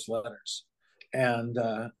writing those letters. And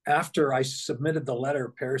after I submitted the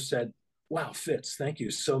letter, Per said, wow, Fitz, thank you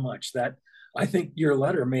so much. I think your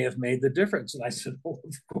letter may have made the difference. And I said, well,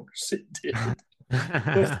 of course it did.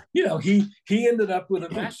 But, he ended up with a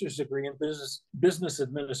master's degree in business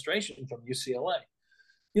administration from UCLA.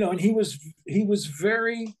 And he was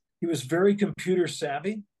very computer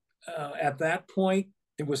savvy. At that point,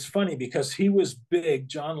 it was funny because he was big.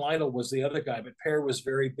 John Lytle was the other guy, but Per was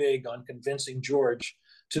very big on convincing George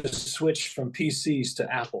to switch from PCs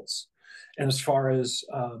to Apples. And as far as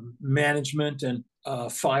management and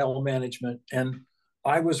file management, and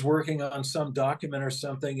I was working on some document or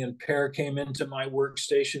something, and Per came into my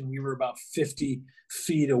workstation. We were about 50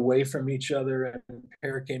 feet away from each other, and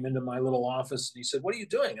Per came into my little office, and he said, "What are you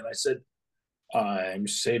doing?" And I said, "I'm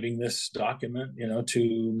saving this document,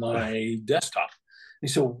 to my desktop." He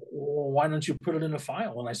said, well, "Why don't you put it in a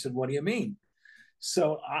file?" And I said, "What do you mean?"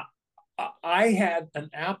 So I had an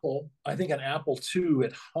Apple II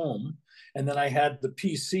at home. And then I had the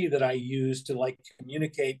PC that I used to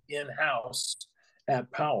communicate in-house at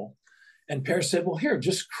Powell. And Per said, well, here,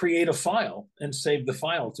 just create a file and save the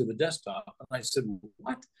file to the desktop. And I said,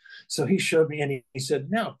 what? So he showed me, and he said,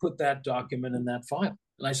 now put that document in that file.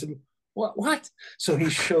 And I said, what? So he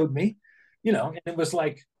showed me, and it was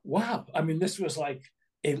like, wow. I mean, this was like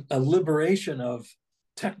a liberation of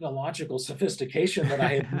technological sophistication that I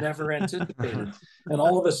had never anticipated. And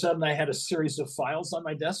all of a sudden I had a series of files on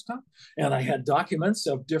my desktop, and I had documents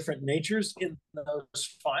of different natures in those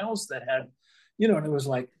files that had, and it was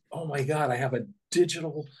like, oh my God, I have a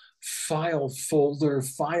digital file folder,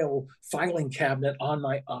 filing cabinet on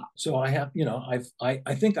my so I have,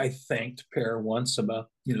 I think I thanked Per once about,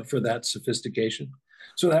 for that sophistication.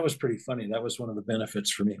 So that was pretty funny. That was one of the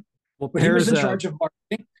benefits for me. Well, but he was in charge of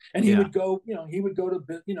marketing, and he would go, he would go to,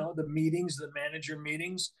 the meetings, the manager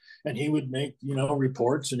meetings, and he would make,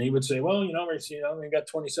 reports, and he would say, well, we got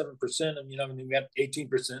 27%, and, we got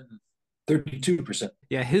 18% and 32%.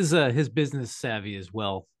 Yeah. His business savvy is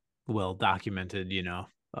well documented,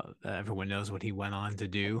 everyone knows what he went on to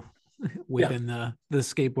do within the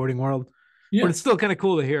skateboarding world. But it's still kind of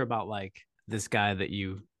cool to hear about like this guy that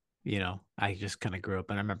I just kind of grew up,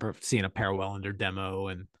 and I remember seeing a Per Welander demo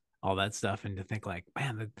and all that stuff, and to think like,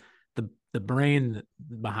 man, the brain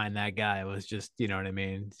behind that guy was just, you know what I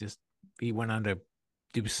mean? Just he went on to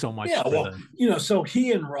do so much. Yeah, well, so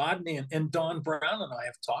he and Rodney and Don Brown and I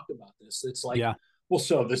have talked about this. It's like, well,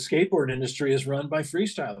 so the skateboard industry is run by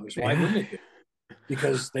freestylers. Why wouldn't it be?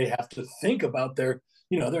 Because they have to think about their,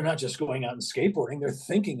 they're not just going out and skateboarding. They're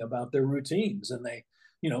thinking about their routines, and they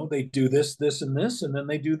do this, and this, and then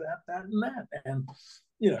they do that, and that. And,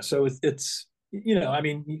 so it's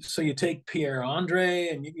so you take Pierre Andre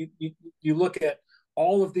and you look at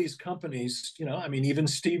all of these companies, even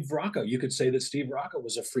Steve Rocco, you could say that Steve Rocco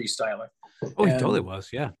was a freestyler. Oh, he totally was.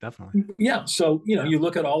 Yeah, definitely. Yeah. So, you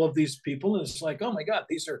look at all of these people and it's like, oh my God,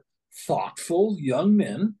 these are thoughtful young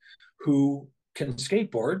men who can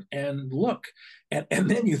skateboard and look. And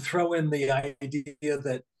then you throw in the idea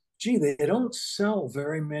that, gee, they don't sell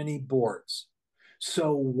very many boards.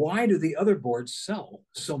 So why do the other boards sell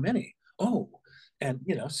so many? Oh, and,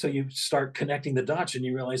 so you start connecting the dots and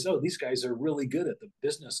you realize, oh, these guys are really good at the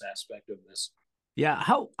business aspect of this. Yeah.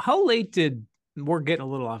 How late we're getting a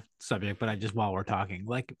little off subject, but while we're talking,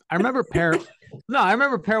 like, I remember Per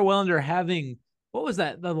Welander having, what was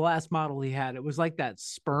that? The last model he had, it was like that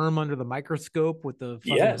sperm under the microscope with the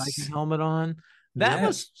fucking biking helmet on. That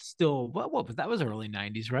was still, what was that? Was early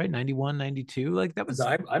 90s, right? 91, 92. Like that was,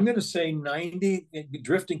 I'm going to say 90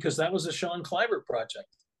 drifting, because that was a Sean Cliver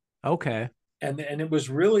project. Okay. And it was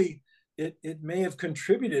really, it may have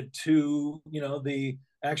contributed to, the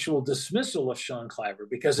actual dismissal of Sean Cliver,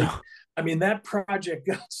 because that project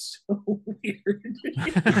got so weird.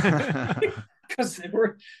 Because they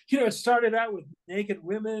were, it started out with naked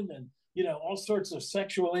women and, all sorts of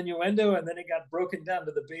sexual innuendo, and then it got broken down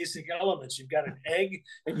to the basic elements. You've got an egg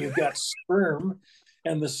and you've got sperm,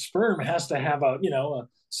 and the sperm has to have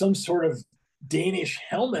some sort of Danish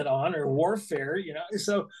helmet on, or warfare,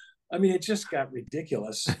 so it just got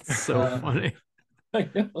ridiculous. It's so funny. I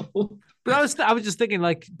know. But I was just thinking,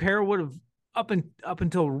 like, Per would have up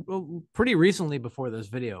until pretty recently before this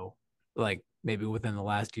video, like maybe within the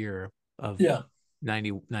last year of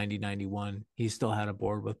 90, 91, he still had a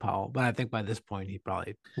board with Powell. But I think by this point he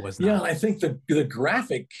probably was not. Yeah, I think the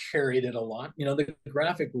graphic carried it a lot. The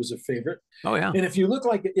graphic was a favorite. Oh yeah. And if you look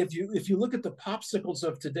at the popsicles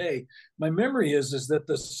of today, my memory is that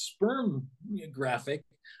the sperm graphic,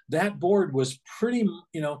 that board was pretty,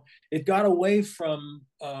 it got away from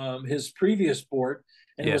his previous board,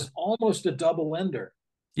 and it was almost a double ender.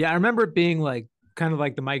 Yeah, I remember it being like kind of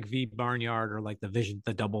like the Mike V Barnyard, or like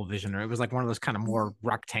the double visioner. It was like one of those kind of more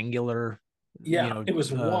rectangular. Yeah, it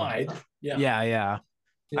was wide. Yeah.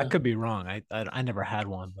 I could be wrong. I never had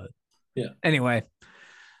one, but yeah. Anyway,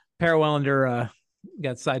 Per Welander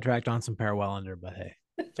got sidetracked on some Per Welander, but hey,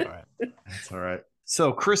 it's all right. That's all right.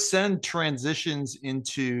 So Chris Sen transitions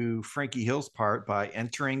into Frankie Hill's part by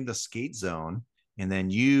entering the skate zone. And then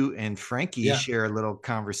you and Frankie share a little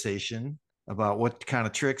conversation about what kind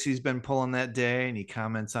of tricks he's been pulling that day. And he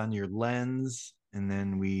comments on your lens. And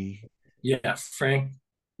then Frank.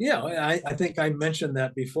 Yeah, I think I mentioned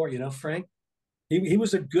that before. Frank, he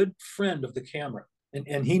was a good friend of the camera.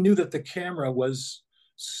 And he knew that the camera was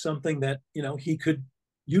something that, he could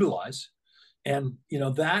utilize. And,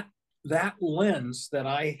 that lens that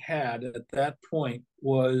I had at that point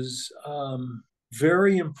was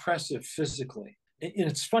very impressive physically. And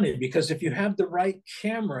it's funny, because if you have the right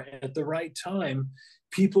camera at the right time,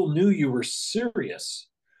 people knew you were serious.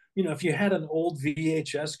 If you had an old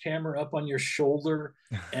VHS camera up on your shoulder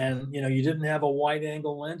and, you didn't have a wide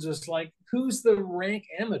angle lens, it's like, who's the rank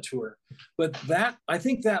amateur? But I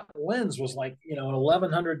think that lens was like, an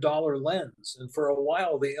 $1,100 lens. And for a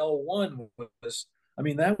while, the L1 was,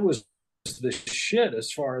 that was the shit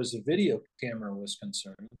as far as the video camera was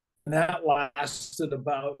concerned. And that lasted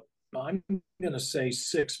about, I'm going to say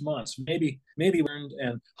 6 months, maybe,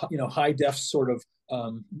 and, high def sort of,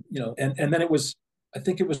 and then I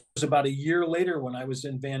think it was about a year later when I was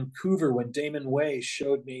in Vancouver, when Damon Way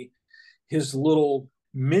showed me his little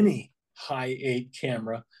mini high 8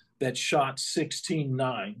 camera that shot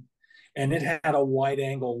 16:9, and it had a wide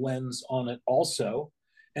angle lens on it also.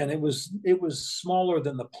 And it was smaller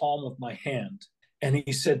than the palm of my hand. And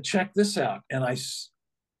he said, check this out. And I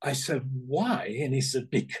said, why? And he said,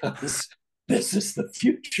 because this is the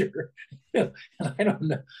future. And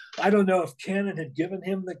I don't know if Canon had given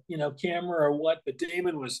him the, camera or what, but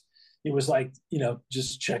Damon was like,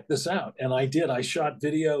 just check this out. And I did. I shot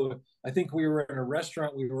video. I think we were in a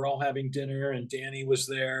restaurant. We were all having dinner, and Danny was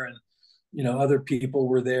there. And other people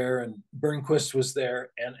were there, and Burnquist was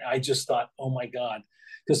there. And I just thought, oh my God,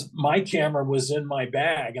 because my camera was in my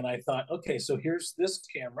bag. And I thought, okay, so here's this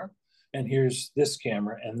camera and here's this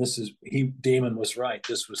camera. And Damon was right.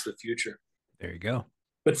 This was the future. There you go.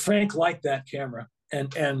 But Frank liked that camera.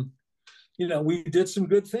 And we did some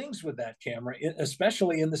good things with that camera,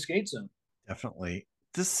 especially in the skate zone. Definitely.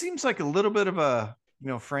 This seems like a little bit of a,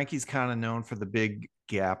 Frankie's kind of known for the big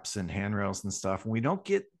gaps and handrails and stuff. And we don't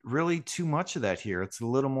get really too much of that here. It's a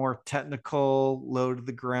little more technical, low to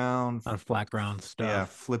the ground, on flat ground stuff. Yeah,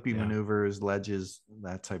 flippy maneuvers, ledges,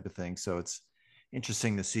 that type of thing. So it's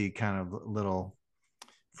interesting to see kind of little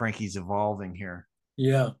Frankie's evolving here.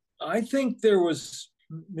 Yeah. I think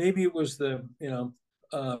maybe it was the,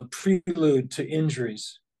 prelude to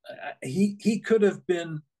injuries. He could have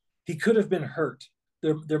been hurt.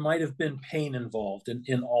 There might have been pain involved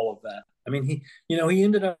in all of that. I mean, he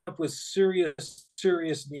ended up with serious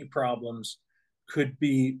knee problems, could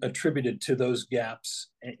be attributed to those gaps,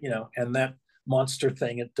 and that monster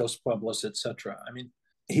thing at Dos Pueblos, etc. I mean,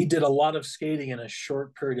 he did a lot of skating in a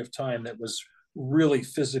short period of time that was really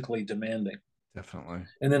physically demanding. Definitely.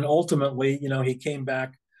 And then ultimately, he came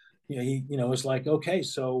back. He was like, okay,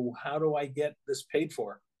 so how do I get this paid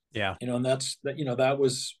for? Yeah. And that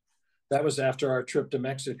was after our trip to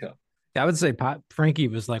Mexico. I would say Frankie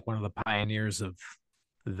was like one of the pioneers of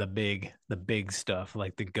the big stuff,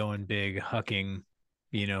 like the going big, hucking,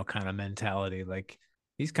 kind of mentality. Like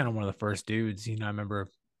he's kind of one of the first dudes, I remember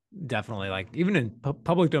definitely, like, even in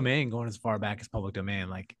public domain, going as far back as public domain,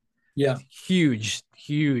 like, yeah, huge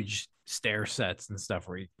stair sets and stuff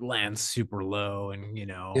where he lands super low and,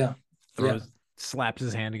 slaps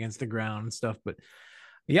his hand against the ground and stuff. But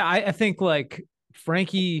yeah, I think like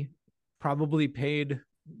Frankie probably paid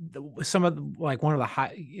some of the, like, one of the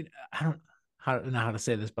high, I don't know how to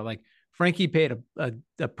say this, but like Frankie paid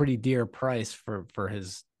a pretty dear price for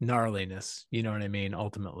his gnarliness. You know what I mean?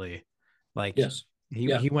 Ultimately, like, yes,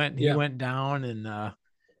 he went down, and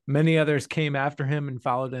many others came after him and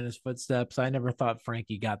followed in his footsteps. I never thought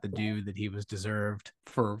Frankie got the due that he was deserved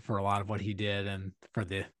for a lot of what he did, and for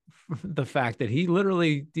the fact that he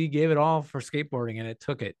gave it all for skateboarding, and it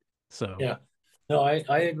took it. So yeah, no,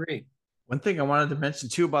 I agree. One thing I wanted to mention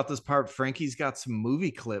too about this part, Frankie's got some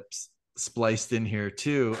movie clips spliced in here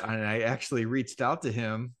too. And I actually reached out to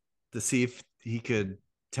him to see if he could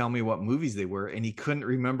tell me what movies they were, and he couldn't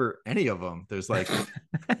remember any of them. There's like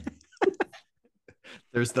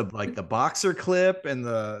there's the boxer clip and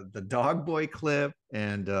the dog boy clip,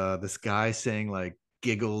 and this guy saying like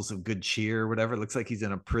giggles of good cheer or whatever. It looks like he's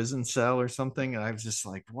in a prison cell or something. And I was just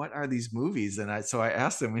like, what are these movies? And I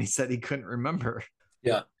asked him, and he said he couldn't remember.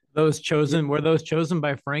 Yeah. Were those chosen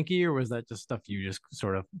by Frankie, or was that just stuff you just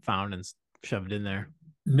sort of found and shoved in there?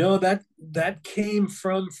 No, that came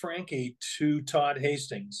from Frankie to Todd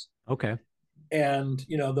Hastings. Okay. And,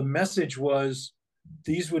 the message was,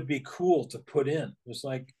 these would be cool to put in. It was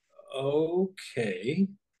like, okay.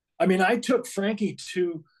 I mean, I took Frankie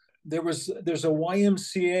to, there's a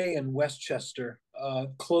YMCA in Westchester,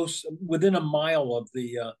 close, within a mile of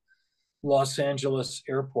the Los Angeles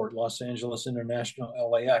airport, Los Angeles International,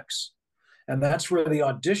 LAX. And that's where the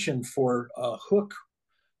audition for Hook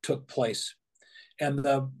took place. And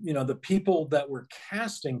the people that were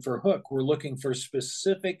casting for Hook were looking for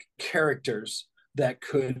specific characters that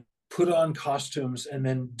could put on costumes and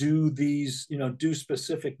then do these, do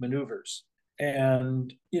specific maneuvers.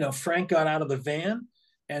 And, Frank got out of the van,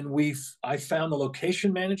 and I found the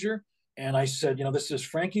location manager, and I said, this is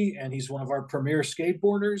Frankie, and he's one of our premier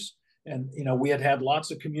skateboarders. And, we had lots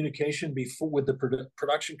of communication before with the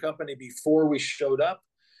production company before we showed up.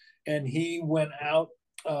 And he went out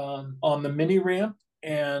on the mini ramp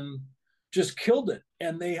and just killed it.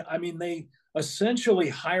 And they essentially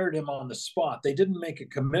hired him on the spot. They didn't make a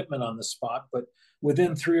commitment on the spot, but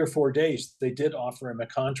within 3 or 4 days, they did offer him a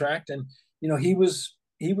contract. And, he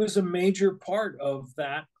was a major part of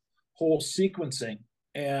that whole sequencing.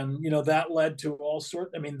 And, that led to all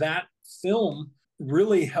sorts. I mean, that film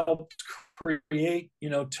really helped create,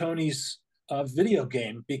 Tony's video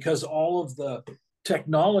game, because all of the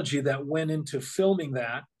technology that went into filming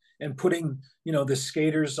that and putting, the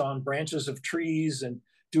skaters on branches of trees and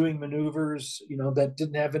doing maneuvers, that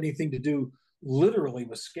didn't have anything to do literally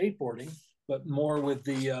with skateboarding, but more with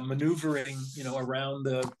the maneuvering, around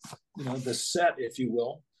the set, if you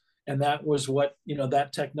will. And that was what,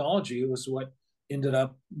 that technology was what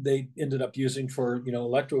they ended up using for,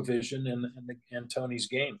 Electrovision and Tony's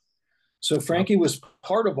game. So Frankie was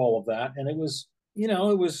part of all of that. And it was,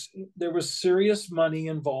 there was serious money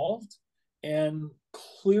involved. And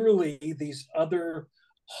clearly these other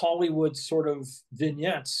Hollywood sort of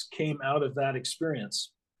vignettes came out of that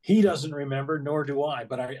experience. He doesn't remember, nor do I,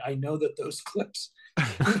 but I know that those clips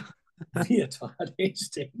came via Todd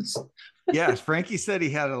Hastings. Yeah, Frankie said he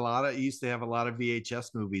used to have a lot of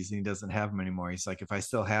VHS movies and he doesn't have them anymore. He's like, if I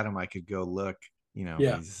still had them, I could go look.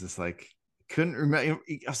 Yeah. He's just like, couldn't remember.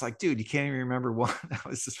 I was like, dude, you can't even remember one. I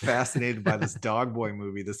was just fascinated by this Dog Boy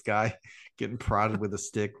movie. This guy getting prodded with a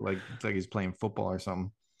stick, like he's playing football or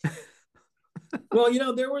something. Well,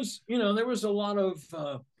 there was a lot of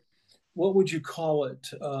what would you call it?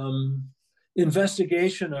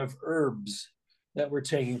 Investigation of herbs that were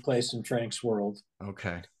taking place in Frank's world.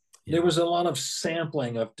 Okay. Yeah. There was a lot of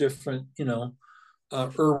sampling of different,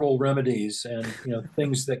 herbal remedies and,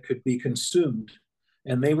 things that could be consumed,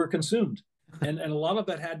 and they were consumed. And a lot of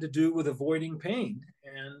that had to do with avoiding pain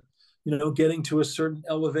and, getting to a certain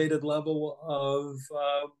elevated level of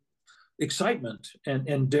excitement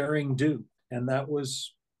and daring do. And that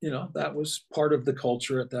was part of the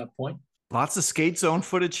culture at that point. Lots of Skate Zone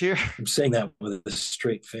footage here. I'm saying that with a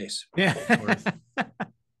straight face. Yeah. Of course.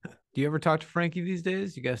 Do you ever talk to Frankie these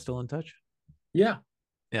days? You guys still in touch? Yeah.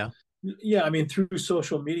 Yeah. Yeah. I mean, through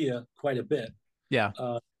social media quite a bit. Yeah.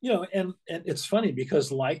 And it's funny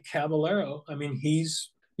because like Caballero, I mean,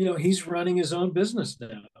 he's running his own business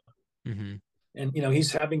now. Mm-hmm. And,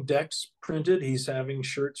 he's having decks printed. He's having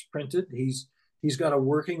shirts printed. He's got a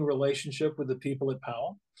working relationship with the people at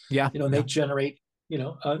Powell. Yeah. And they generate,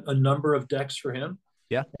 a number of decks for him.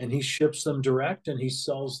 Yeah. And he ships them direct and he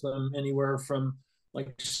sells them anywhere from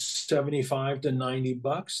like $75 to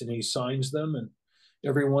 $90, and he signs them. And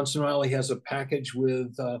every once in a while he has a package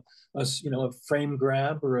with a frame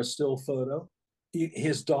grab or a still photo.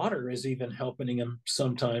 His daughter is even helping him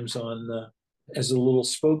sometimes as a little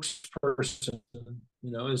spokesperson,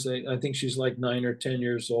 I think she's like 9 or 10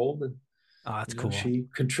 years old. And that's cool. She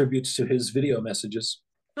contributes to his video messages.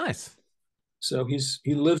 Nice. So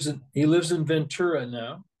he lives in Ventura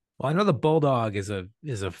now. Well, I know the Bulldog is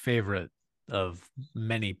a favorite of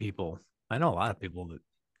many people. I know a lot of people that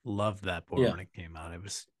loved that board when it came out.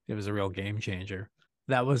 It was a real game changer.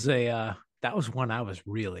 That was one I was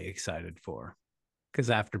really excited for,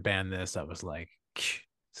 because after Ban This, I was like,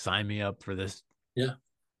 sign me up for this. Yeah.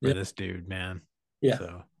 This dude, man. Yeah.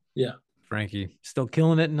 So yeah. Frankie still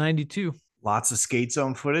killing it in 92. Lots of Skate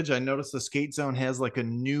Zone footage. I noticed the Skate Zone has like a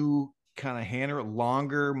new kind of handrail,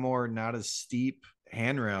 longer, more not as steep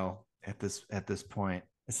handrail at this point.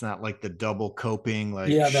 It's not like the double coping,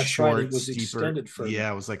 like that's short, right. It was steeper. Extended further.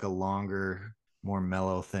 Yeah, it was like a longer, more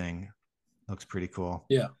mellow thing. Looks pretty cool.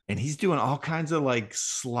 Yeah. And he's doing all kinds of like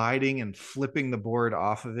sliding and flipping the board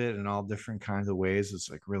off of it in all different kinds of ways. It's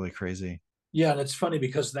like really crazy. Yeah, and it's funny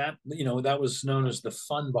because that was known as the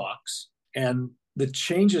Fun Box. And the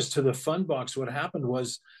changes to the Fun Box, what happened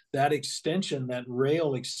was that extension, that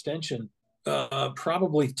rail extension,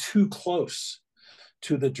 probably too close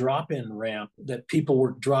to the drop-in ramp that people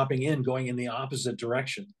were dropping in, going in the opposite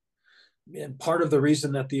direction. And part of the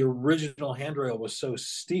reason that the original handrail was so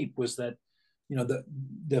steep was that,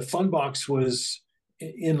 the Fun Box was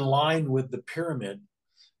in line with the pyramid.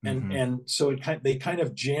 And so they kind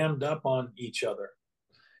of jammed up on each other.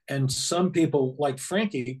 And some people like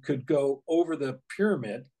Frankie could go over the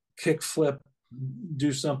pyramid, kick flip,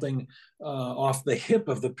 do something off the hip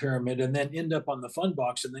of the pyramid, and then end up on the Fun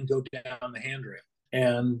Box and then go down the handrail.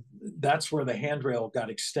 And that's where the handrail got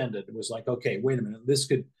extended. It was like, okay, wait a minute, this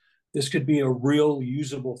could be a real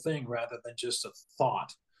usable thing rather than just a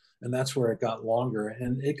thought. And that's where it got longer.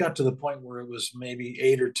 And it got to the point where it was maybe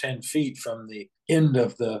 8 or 10 feet from the end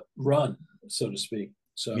of the run, so to speak.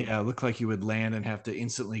 So yeah, it looked like you would land and have to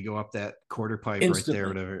instantly go up that quarter pipe right there,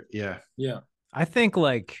 whatever. Yeah. Yeah. I think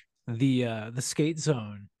like the Skate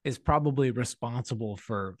Zone is probably responsible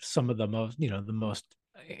for some of the most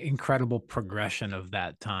incredible progression of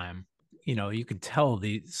that time. You could tell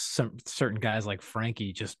some certain guys like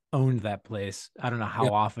Frankie just owned that place. I don't know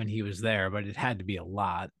how often he was there, but it had to be a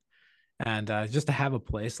lot. And just to have a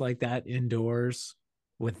place like that indoors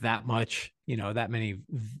with that much, that many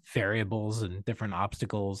variables and different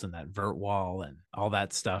obstacles and that vert wall and all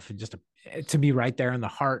that stuff, and just to be right there in the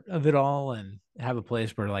heart of it all and have a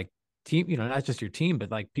place where like team, not just your team,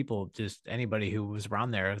 but like people, just anybody who was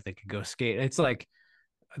around there, if they could go skate. It's like,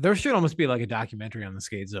 there should almost be like a documentary on the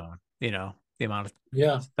Skate Zone, the amount of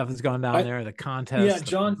stuff that's going down there, the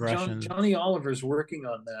contest. Yeah, Johnny Oliver's working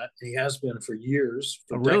on that. He has been for years.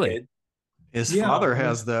 For really? decade. His father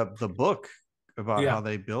has the book about how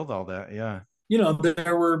they build all that. Yeah.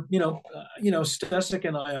 There were, Stesic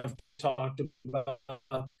and I have talked about,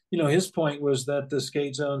 his point was that the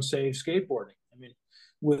Skate Zone saved skateboarding. I mean,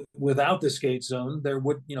 without the Skate Zone, there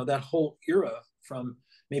would, that whole era from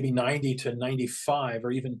maybe 90 to 95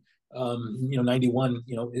 or even 91,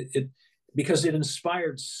 because it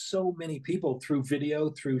inspired so many people through video,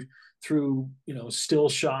 through still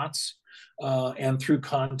shots, and through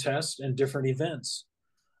contests and different events.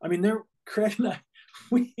 I mean, Craig and I,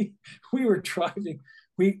 we were driving.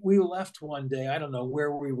 We left one day. I don't know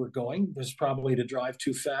where we were going. It was probably to drive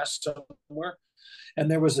too fast somewhere, and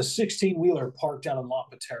there was a 16-wheeler parked out in La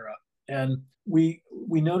Patera, and we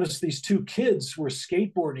noticed these two kids were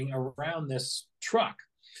skateboarding around this truck,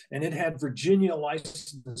 and it had Virginia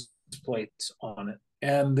license plates on it,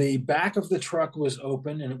 and the back of the truck was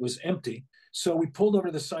open and it was empty. So we pulled over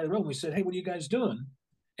to the side of the road and we said, "Hey, what are you guys doing?"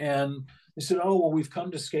 And they said, "Oh, well, we've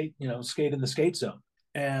come to skate in the skate zone,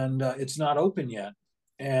 and it's not open yet."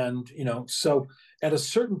 And so at a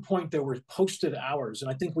certain point there were posted hours,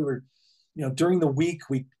 and I think we were, during the week,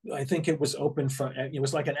 I think it was open it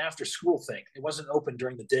was like an after school thing. It wasn't open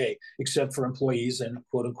during the day except for employees and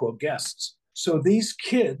quote unquote guests. So these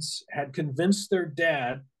kids had convinced their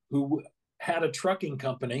dad, who had a trucking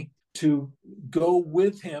company, to go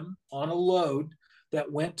with him on a load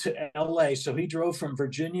that went to LA. So he drove from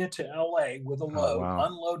Virginia to LA with a load,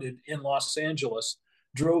 unloaded in Los Angeles,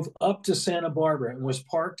 drove up to Santa Barbara, and was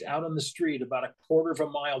parked out on the street about a quarter of a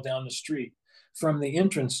mile down the street from the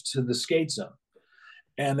entrance to the skate zone.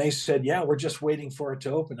 And they said, "Yeah, we're just waiting for it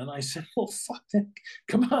to open." And I said, "Well, fuck it.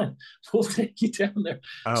 Come on, we'll take you down there."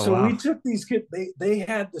 We took these kids. They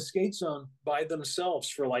had the skate zone by themselves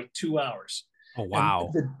for like 2 hours. Oh,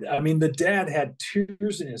 wow. And the dad had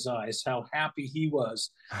tears in his eyes, how happy he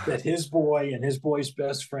was that his boy and his boy's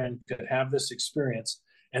best friend could have this experience.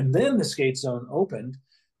 And then the skate zone opened,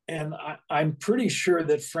 and I'm pretty sure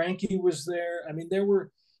that Frankie was there. I mean,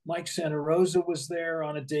 Mike Santa Rosa was there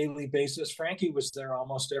on a daily basis. Frankie was there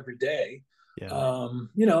almost every day. Yeah.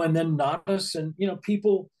 And then Natas and,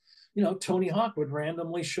 people, Tony Hawk would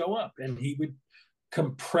randomly show up, and he would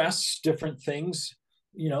compress different things,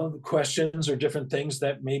 the questions or different things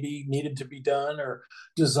that maybe needed to be done or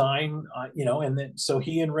design, and then so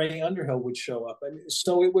he and Ray Underhill would show up. I mean,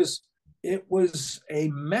 so it was a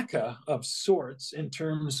mecca of sorts in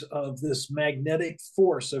terms of this magnetic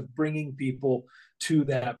force of bringing people to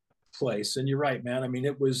that place. And you're right, man. I mean,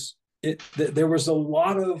 there was a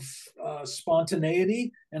lot of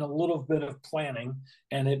spontaneity and a little bit of planning,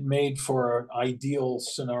 and it made for an ideal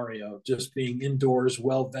scenario, just being indoors,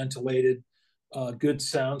 well ventilated, good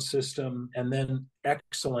sound system, and then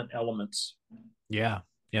excellent elements. Yeah,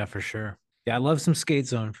 for sure. Yeah, I love some skate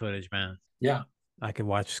zone footage, man. Yeah. I could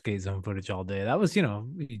watch skate zone footage all day. That was,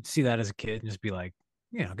 you'd see that as a kid and just be like,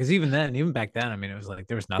 because even back then, I mean, it was like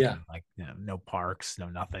there was nothing like, no parks, no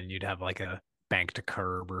nothing. You'd have like a bank to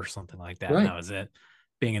curb or something like that. Right. And that was it.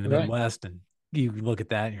 Being in the Midwest, and you look at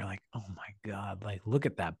that and you're like, oh my God, like look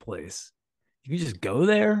at that place. You can just go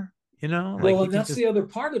there, Well, and that's the other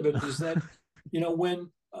part of it is that,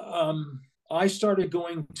 when I started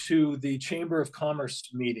going to the Chamber of Commerce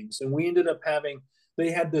meetings, and we ended up they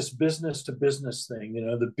had this business to business thing,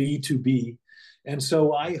 the B2B. And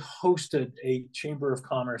so I hosted a Chamber of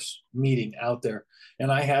Commerce meeting out there.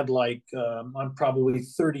 And I had I'm probably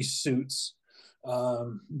 30 suits,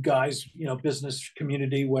 guys, business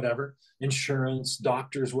community, whatever, insurance,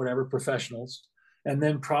 doctors, whatever, professionals. And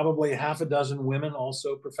then probably half a dozen women,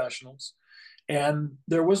 also professionals. And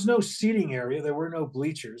there was no seating area. There were no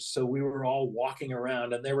bleachers. So we were all walking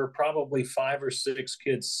around, and there were probably 5 or 6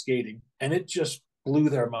 kids skating. And it just blew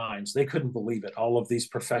their minds. They couldn't believe it, all of these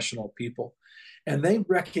professional people. And they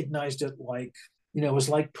recognized it like, it was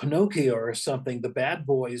like Pinocchio or something. The bad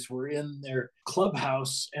boys were in their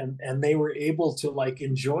clubhouse, and they were able to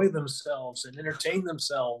enjoy themselves and entertain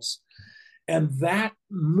themselves. And that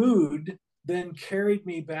mood then carried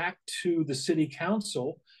me back to the city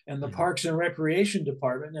council and the Parks and Recreation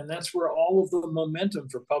Department. And that's where all of the momentum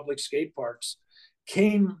for public skate parks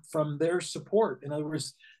came from, their support. In other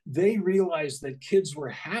words, they realized that kids were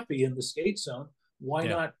happy in the skate zone. Why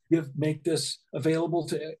not make this available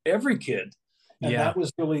to every kid? And that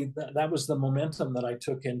was really, that was the momentum that I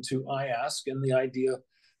took into IASK and the idea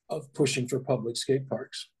of pushing for public skate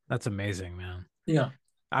parks. That's amazing, man. Yeah.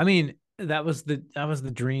 I mean, that was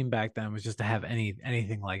the dream back then, was just to have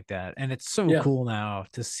anything like that. And it's so cool now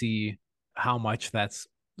to see how much that's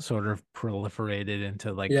sort of proliferated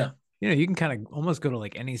into you can kind of almost go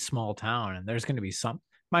to any small town, and there's going to be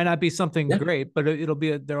might not be something great, but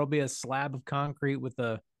there'll be a slab of concrete with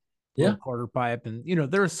a quarter pipe. And,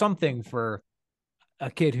 there's something for a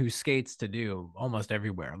kid who skates to do almost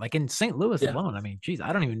everywhere. Like in St. Louis alone, I mean, geez,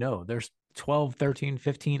 I don't even know. There's 12, 13,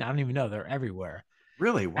 15. I don't even know. They're everywhere.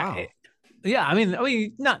 Really? Wow. I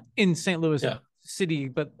mean, not in St. Louis city,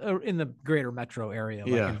 but in the greater metro area,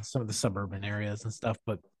 like Yeah. in some of the suburban areas and stuff.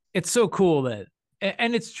 But it's so cool that,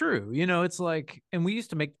 and it's true, you know, it's like, and we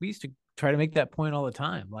used to try to make that point all the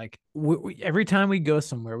time. Like every time we go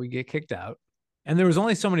somewhere, we get kicked out. And there was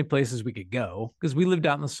only so many places we could go because we lived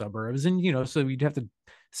out in the suburbs, and you know, so you'd have to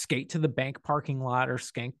skate to the bank parking lot or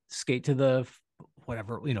skate to the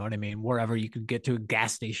whatever, you know what I mean, wherever you could get to a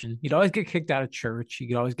gas station. You'd always get kicked out of church. You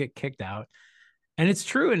could always get kicked out, and it's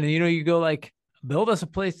true. And you know, you go like, build us a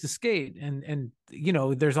place to skate, and you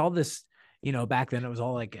know, there's all this. You know, back then it was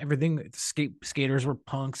all like everything. Skaters were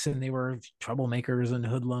punks and they were troublemakers and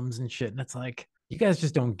hoodlums and shit. And it's like, you guys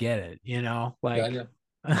just don't get it, you know, like.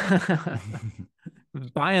 Yeah.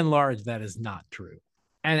 By and large, that is not true.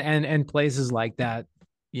 And places like that,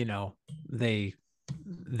 you know, they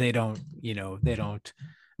don't, you know, they don't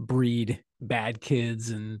breed bad kids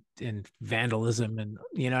and vandalism, and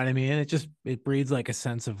you know what I mean? It breeds like a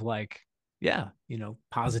sense of like, yeah, you know,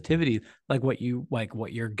 positivity, like what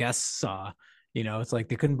your guests saw. You know, it's like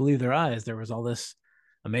they couldn't believe their eyes. There was all this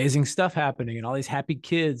amazing stuff happening and all these happy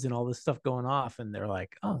kids and all this stuff going off, and they're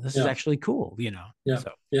like, oh, this is actually cool, you know.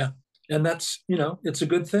 So and that's, you know, it's a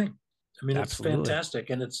good thing. I mean, absolutely. It's fantastic,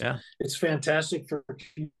 and it's fantastic for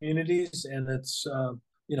communities, and it's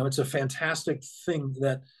you know, it's a fantastic thing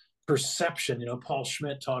that perception, you know, Paul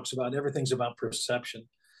Schmidt talks about everything's about perception,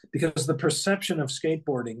 because the perception of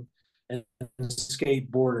skateboarding and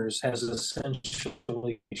skateboarders has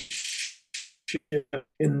essentially shifted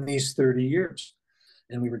in these 30 years.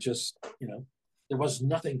 And we were just, you know, there was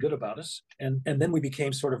nothing good about us. And then we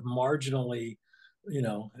became sort of marginally, you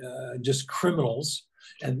know, just criminals.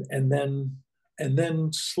 And then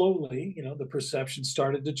slowly, you know, the perception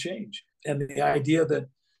started to change. And the idea that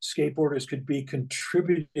skateboarders could be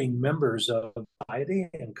contributing members of society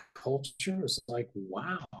and culture is like,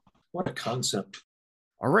 wow, what a concept.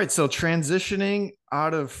 All right. So transitioning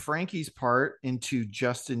out of Frankie's part into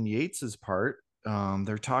Justin Yates's part,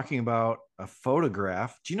 they're talking about a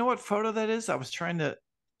photograph. Do you know what photo that is? I was trying to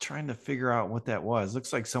figure out what that was.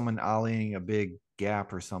 Looks like someone ollieing a big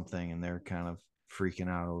gap or something, and they're kind of freaking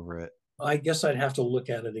out over it. I guess I'd have to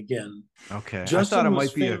look at it again. Okay. Justin, I thought it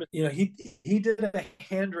might be you know, he did a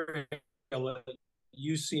handrail at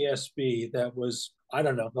UCSB that was, I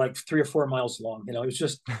don't know, like 3 or 4 miles long. You know, it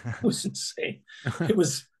was insane. It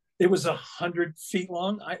was 100 feet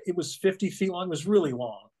long. It was 50 feet long. It was really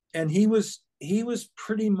long. And he was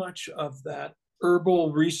pretty much of that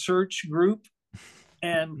herbal research group,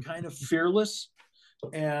 and kind of fearless,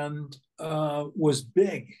 and was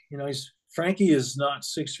big. You know, Frankie is not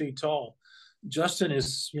 6 feet tall. Justin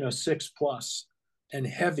is, you know, 6+, and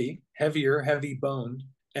heavy boned.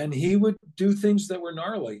 And he would do things that were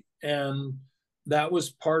gnarly. And that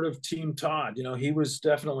was part of Team Todd. You know, he was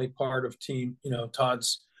definitely part of Team, you know,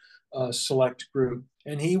 Todd's select group.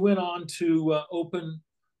 And he went on to open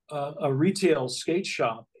a retail skate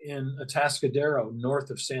shop in Atascadero,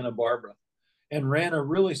 north of Santa Barbara, and ran a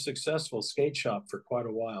really successful skate shop for quite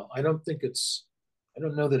a while. I don't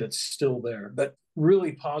know that it's still there, but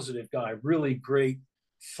really positive guy, really great,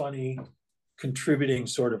 funny, contributing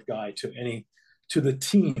sort of guy to the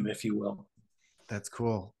team, if you will. That's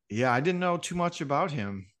cool. Yeah, I didn't know too much about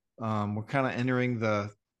him. We're kind of entering the,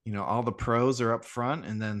 you know, all the pros are up front,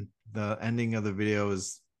 and then the ending of the video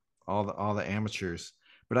is all the amateurs.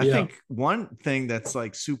 But I think one thing that's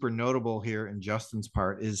like super notable here in Justin's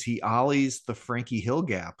part is he ollies the Frankie Hill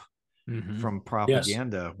gap from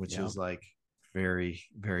Propaganda, which is like very,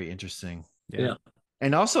 very interesting. Yeah.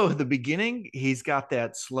 And also at the beginning, he's got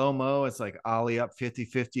that slow-mo. It's like ollie up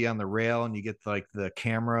 50-50 on the rail, and you get like the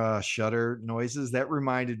camera shutter noises. That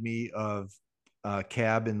reminded me of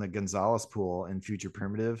Cab in the Gonzalez pool in Future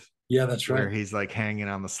Primitive. Yeah, that's right. Where he's like hanging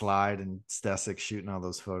on the slide and Stesic shooting all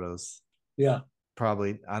those photos. Yeah.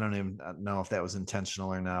 Probably, I don't even know if that was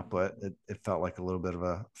intentional or not, but it felt like a little bit of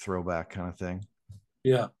a throwback kind of thing.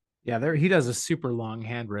 Yeah. Yeah, there he does a super long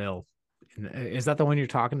handrail. Is that the one you're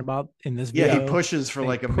talking about in this video? Yeah, he pushes for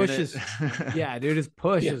like a minute. Yeah, dude, his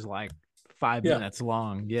push is like 5 minutes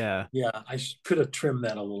long. Yeah. Yeah, I could have trimmed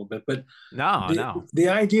that a little bit, but no. The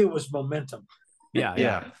idea was momentum.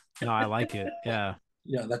 Yeah. No, I like it. Yeah.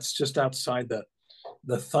 Yeah, that's just outside the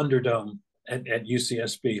Thunderdome at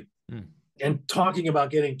UCSB. And talking about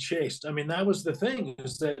getting chased, I mean, that was the thing,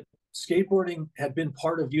 is that skateboarding had been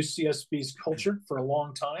part of UCSB's culture for a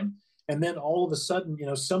long time. And then all of a sudden, you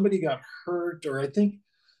know, somebody got hurt, or I think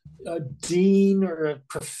a dean or a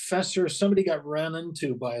professor, somebody got run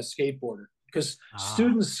into by a skateboarder, because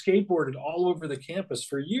students skateboarded all over the campus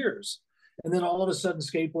for years. And then all of a sudden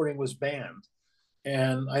skateboarding was banned.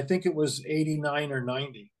 And I think it was 89 or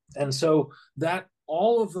 90. And so that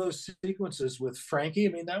all of those sequences with Frankie,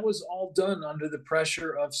 I mean, that was all done under the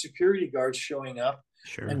pressure of security guards showing up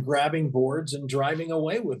and grabbing boards and driving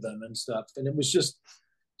away with them and stuff. And it was just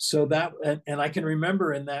so that, and I can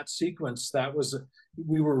remember in that sequence,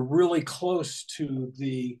 we were really close to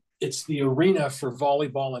it's the arena for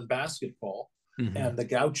volleyball and basketball and the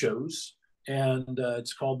Gauchos, and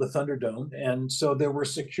it's called the Thunderdome. And so there were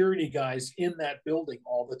security guys in that building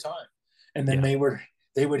all the time. And then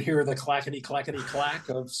they would hear the clackety clack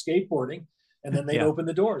of skateboarding, and then they'd open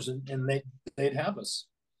the doors and they'd have us.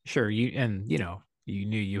 Sure. You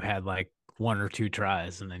knew you had like one or two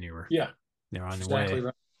tries, and then you were on the way.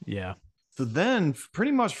 Right. Yeah. So then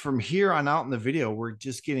pretty much from here on out in the video, we're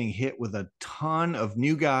just getting hit with a ton of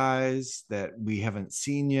new guys that we haven't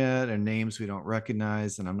seen yet and names we don't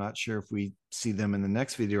recognize. And I'm not sure if we see them in the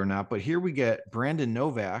next video or not, but here we get Brandon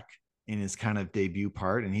Novak in his kind of debut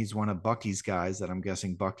part. And he's one of Bucky's guys that I'm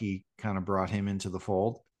guessing Bucky kind of brought him into the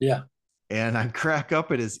fold. Yeah. And I crack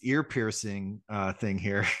up at his ear piercing thing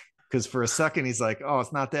here. Because for a second, he's like, oh,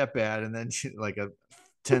 it's not that bad. And then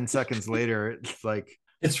 10 seconds later, it's like,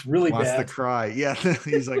 it's really wants bad. to cry. Yeah.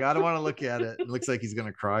 He's like, I don't want to look at it. It looks like he's going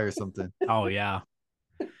to cry or something. Oh, yeah.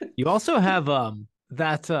 You also have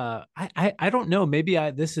that, I don't know, maybe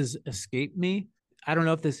this has escaped me. I don't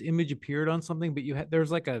know if this image appeared on something, but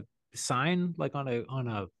there's like a sign like on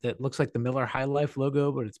a that looks like the Miller High Life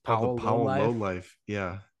logo, but it's Powell Low Life.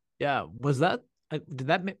 Yeah. Yeah. Was that like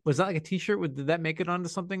a t-shirt? Did that make it onto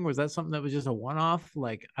something? Was that something that was just a one-off?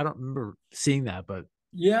 Like, I don't remember seeing that, but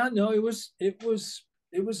yeah, no, it was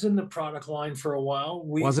in the product line for a while.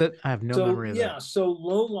 Was it? I have no memory of that. Yeah. So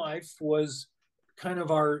Low Life was kind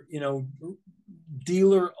of our,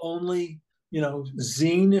 dealer only,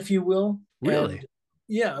 zine, if you will. Really? And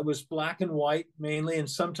yeah, it was black and white mainly. And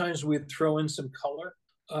sometimes we'd throw in some color.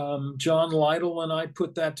 John Lytle and I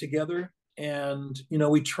put that together, and,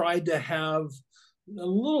 we tried to have a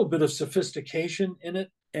little bit of sophistication in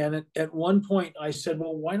it. And at one point I said,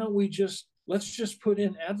 well, why don't let's just put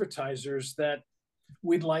in advertisers that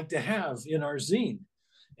we'd like to have in our zine.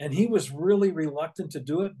 And he was really reluctant to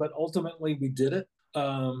do it, but ultimately we did it.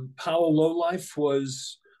 Powell Low Life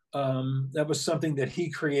was something that he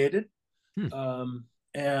created.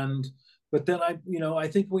 But then I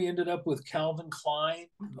think we ended up with Calvin Klein.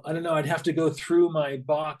 I don't know. I'd have to go through my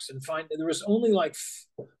box and find, there was only like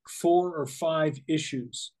 4 or 5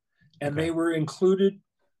 issues, and they were included.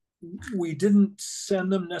 We didn't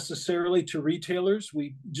send them necessarily to retailers.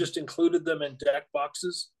 We just included them in deck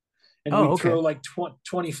boxes, and we'd throw like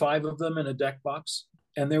 25 of them in a deck box.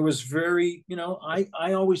 And there was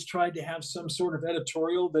I always tried to have some sort of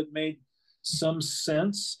editorial that made some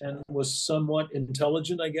sense and was somewhat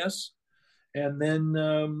intelligent, I guess. And then,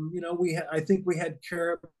 I think we had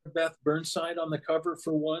Cara Beth Burnside on the cover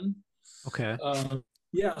for one. Okay.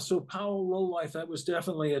 Yeah. So Powell Low Life, that was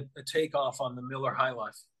definitely a takeoff on the Miller High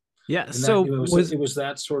Life. Yeah. And so it was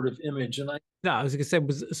that sort of image. And I was going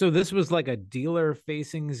to say, so this was like a dealer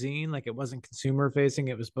facing zine, like it wasn't consumer facing.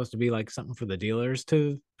 It was supposed to be like something for the dealers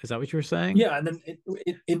is that what you were saying? Yeah. And then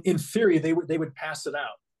in theory, they would pass it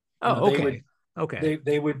out. Oh, okay.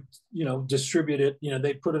 They would, distribute it,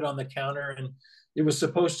 they'd put it on the counter, and it was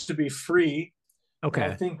supposed to be free. Okay.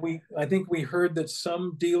 I think we heard that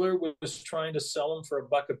some dealer was trying to sell them for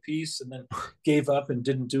 $1 a piece, and then gave up and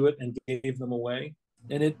didn't do it and gave them away.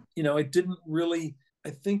 And it didn't really, I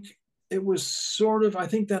think it was I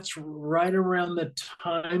think that's right around the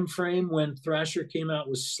time frame when Thrasher came out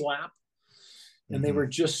with Slap. And they were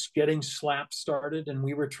just getting Slap started, and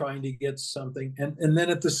we were trying to get something. And then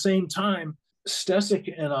at the same time,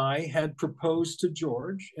 Stesic and I had proposed to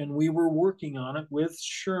George, and we were working on it with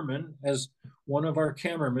Sherman as one of our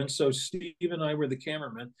cameramen. So Steve and I were the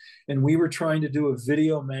cameramen, and we were trying to do a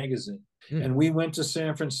video magazine. And we went to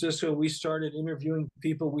San Francisco. We started interviewing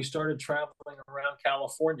people. We started traveling around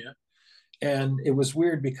California. And it was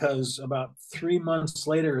weird because about 3 months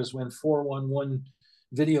later is when 411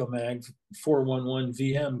 Video Mag, 411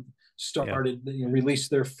 VM started,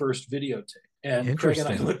 released their first videotape. And Craig and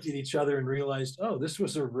I looked at each other and realized, oh, this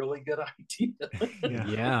was a really good idea.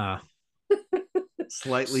 Yeah.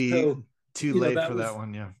 Slightly too late for that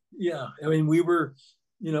one. Yeah. Yeah. I mean, we were,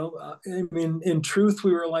 in truth,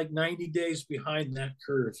 we were like 90 days behind that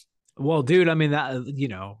curve. Well, dude, I mean,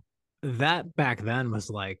 that back then was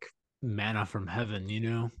like manna from heaven,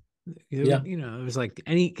 it was like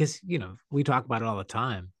because we talk about it all the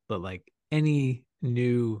time, but like any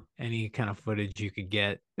kind of footage you could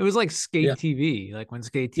get, it was like skate TV. Like when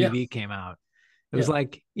skate TV came out, it was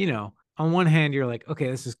like, on one hand you're like,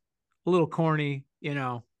 okay, this is a little corny,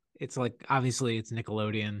 it's like, obviously it's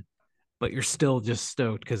Nickelodeon, but you're still just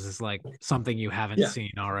stoked because it's like something you haven't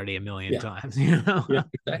seen already a million times, Yeah,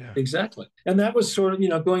 exactly. And that was sort of,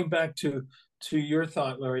 going back to your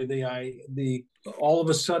thought, Larry, the all of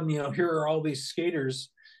a sudden, here are all these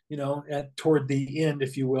skaters, toward the end,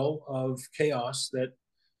 if you will, of chaos that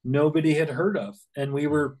nobody had heard of. And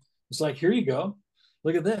it's like, here you go.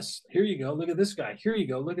 Look at this. Here you go. Look at this guy. Here you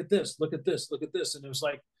go. Look at this. Look at this. Look at this. And it was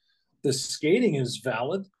like, the skating is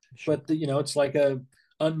valid, but it's like a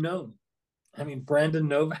unknown. I mean, Brandon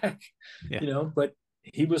Novak, but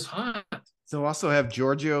he was hot. So also have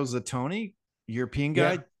Giorgio Zattoni, European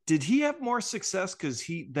guy. Yeah. Did he have more success? Because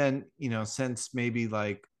he then, since maybe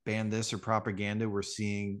like Bandis or Propaganda, we're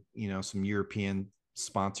seeing, some European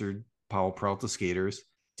sponsored Powell Peralta skaters.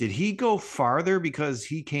 Did he go farther because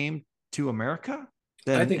he came to America?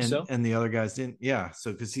 I think so. And the other guys didn't. Yeah.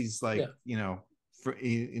 So because he's like,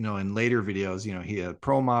 in later videos, he had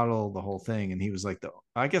pro model, the whole thing. And he was like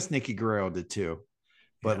I guess Nicky Guerrero did too.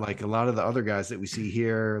 But like a lot of the other guys that we see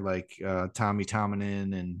here, like Tommy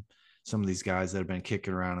Tominin and some of these guys that have been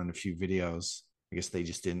kicking around in a few videos, I guess they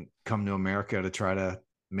just didn't come to America to try to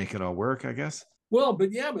make it all work, I guess. Well, but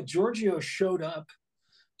Giorgio showed up.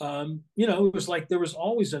 It was like there was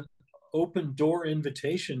always an open door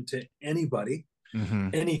invitation to anybody,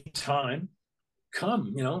 anytime.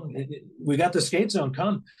 Come, we got the skate zone.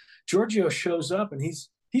 Come. Giorgio shows up, and he's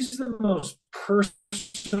the most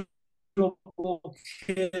personal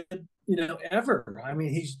kid, ever. I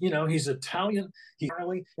mean, he's Italian, he's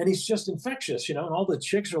Charlie, and he's just infectious, and all the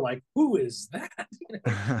chicks are like, who is that?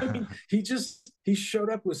 I mean, he showed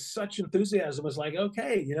up with such enthusiasm. It was like,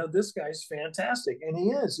 okay, this guy's fantastic. And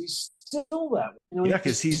he's still that way.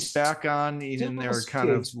 Because he's back on even their kind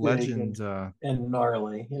of legend and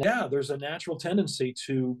gnarly. There's a natural tendency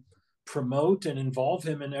to promote and involve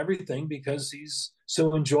him in everything because he's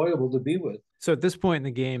so enjoyable to be with. So at this point in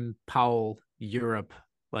the game, Powell Europe,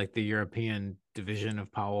 like the European division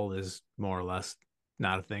of Powell, is more or less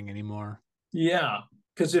not a thing anymore. Yeah,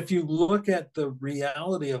 because if you look at the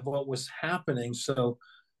reality of what was happening, so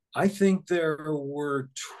I think there were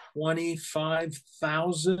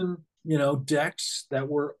 25,000, decks that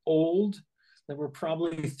were old, that were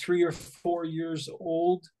probably 3 or 4 years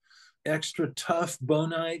old, extra tough,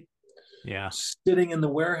 bonite, sitting in the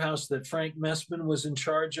warehouse that Frank Messman was in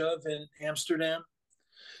charge of in Amsterdam,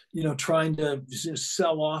 trying to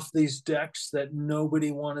sell off these decks that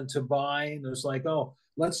nobody wanted to buy. And it was like, oh,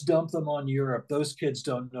 let's dump them on Europe. Those kids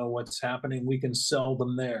don't know what's happening. We can sell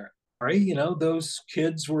them there. Right? Those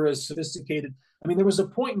kids were as sophisticated. I mean, there was a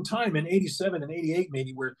point in time in 87 and 88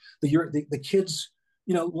 maybe where the kids,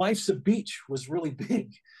 Life's a Beach was really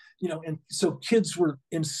big. And so kids were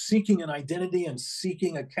seeking an identity and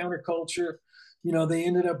seeking a counterculture. They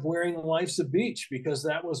ended up wearing Life's a Beach because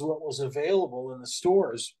that was what was available in the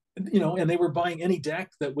stores, and they were buying any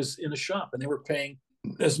deck that was in a shop, and they were paying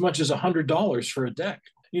as much as $100 for a deck,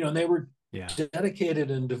 and they were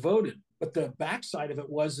dedicated and devoted. But the backside of it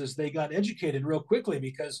is they got educated real quickly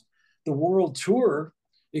because the world tour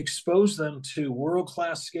exposed them to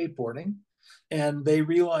world-class skateboarding. And they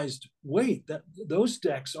realized, wait, that those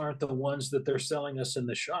decks aren't the ones that they're selling us in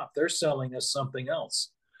the shop. They're selling us something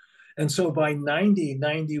else. And so by 90,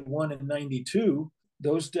 91, and 92,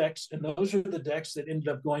 those decks, and those are the decks that ended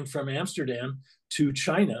up going from Amsterdam to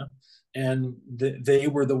China. And they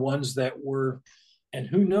were the ones that were, and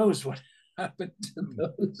who knows what happened to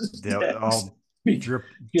those decks. All dripped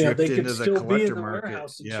into the collector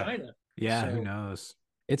market. In China. Yeah, so, who knows?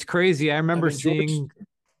 It's crazy. I remember seeing...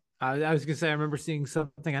 I was going to say, I remember seeing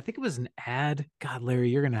something. I think it was an ad. God,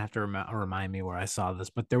 Larry, you're going to have to remind me where I saw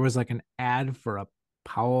this, but there was like an ad for a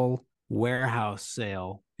Powell warehouse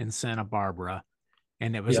sale in Santa Barbara.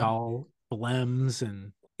 And it was all blems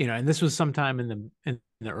and, and this was sometime in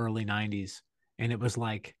the early 90s. And it was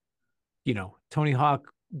like, Tony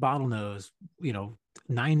Hawk bottlenose,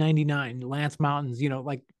 $9.99 Lance Mountains,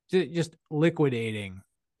 like just liquidating,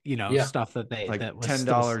 stuff that they, like that was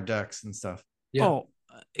 $10 decks and stuff. Yeah. Oh,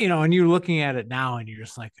 and you're looking at it now and you're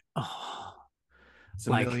just like, oh, it's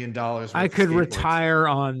 $1 million. I could retire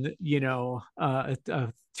on, a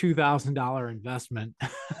 $2,000 investment.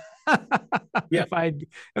 If I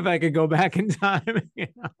could go back in time,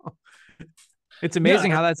 it's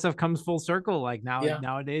amazing how that stuff comes full circle. Like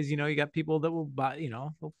nowadays, you got people that will buy,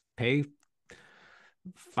 they'll pay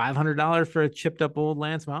 $500 for a chipped up old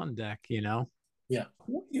Lance Mountain deck, Yeah.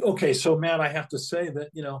 Okay. So Matt, I have to say that,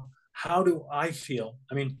 how do I feel?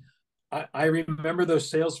 I mean, I remember those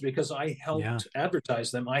sales because I helped advertise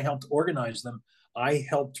them. I helped organize them. I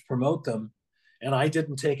helped promote them. And I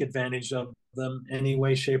didn't take advantage of them any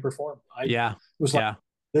way, shape, or form. It was like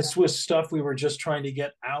This was stuff we were just trying to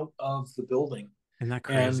get out of the building. Isn't that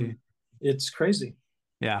crazy? And it's crazy.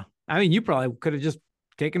 Yeah. I mean, you probably could have just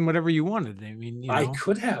taken whatever you wanted. I mean, I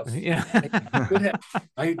could have. Yeah. I could have.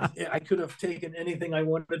 I could have taken anything I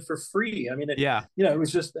wanted for free. I mean, it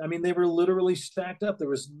was just, I mean, they were literally stacked up. There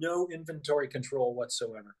was no inventory control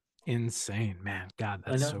whatsoever. Insane, man. God,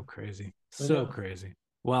 that's so crazy. So crazy.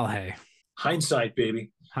 Well, hey. Hindsight,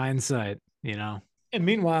 baby. Hindsight, And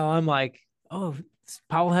meanwhile, I'm like, oh,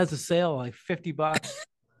 Powell has a sale, like $50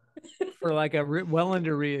 for like a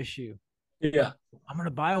Wellender reissue. Yeah. I'm going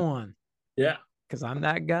to buy one. Yeah. Because I'm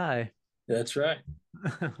that guy. That's right.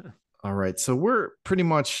 All right. So we're pretty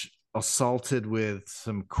much assaulted with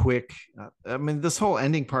some quick, I mean, this whole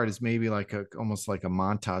ending part is maybe like almost like a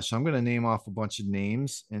montage. So I'm going to name off a bunch of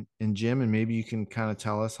names and Jim, and maybe you can kind of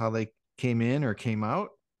tell us how they came in or came out.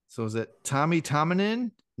 So is it Tommy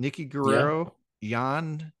Tomanin, Nicky Guerrero,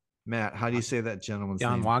 Jan, Matt? How do you say that gentleman's name?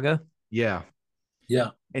 Jan Waga? Yeah. Yeah.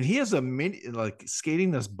 And he has like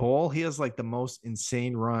skating this bowl. He has like the most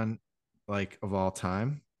insane run like of all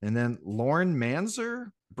time. And then Lauren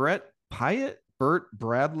Manzer, Brett Pyatt, Bert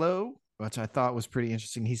Bradlow, which I thought was pretty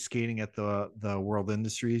interesting. He's skating at the World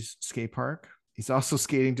Industries skate park. He's also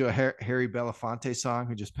skating to a Harry Belafonte song,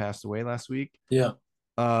 who just passed away last week. Yeah.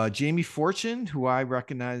 Jamie Fortune, who I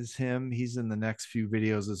recognize him. He's in the next few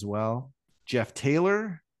videos as well. Jeff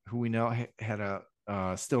Taylor, who we know had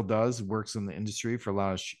still does, works in the industry for a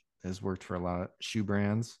lot of, has worked for a lot of shoe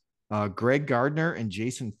brands. Greg Gardner and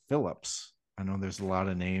Jason Phillips. I know there's a lot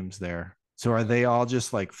of names there. So are they all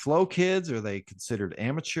just like flow kids? Or are they considered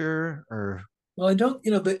amateur or? Well, I don't,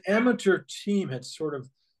 the amateur team had sort of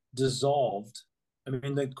dissolved. I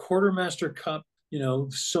mean, the Quartermaster Cup,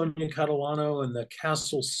 Sonia Catalano and the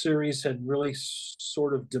Castle Series had really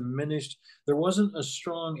sort of diminished. There wasn't a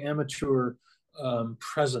strong amateur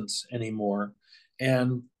presence anymore.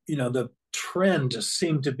 And, the trend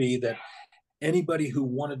seemed to be that anybody who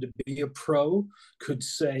wanted to be a pro could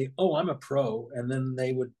say, oh, I'm a pro. And then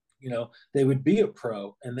they would be a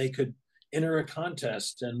pro and they could enter a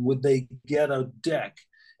contest. And would they get a deck?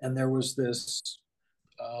 And there was this,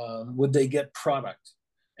 would they get product?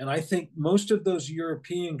 And I think most of those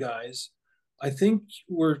European guys, I think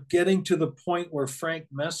we're getting to the point where Frank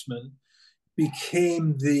Messman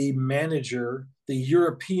became the manager, the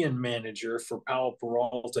European manager for Powell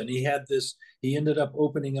Peralta. And he ended up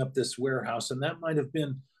opening up this warehouse. And that might have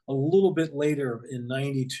been a little bit later in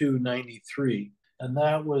 92, 93. And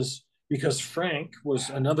that was because Frank was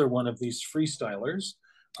another one of these freestylers.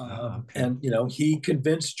 And, he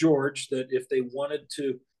convinced George that if they wanted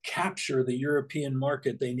to capture the European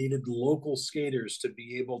market, they needed local skaters to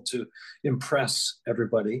be able to impress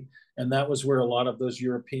everybody. And that was where a lot of those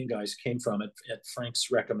European guys came from at Frank's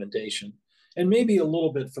recommendation. And maybe a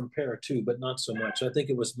little bit from Pear too, but not so much. I think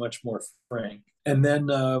it was much more Frank. And then,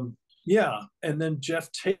 and then Jeff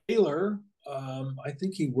Taylor, I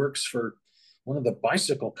think he works for one of the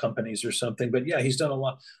bicycle companies or something. But yeah, he's done a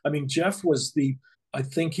lot. I mean, Jeff was I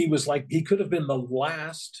think he was like, he could have been the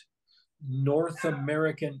last North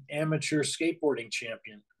American amateur skateboarding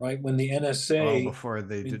champion, right? When the NSA before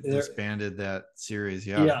they disbanded that series,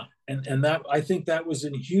 yeah, and that, I think that was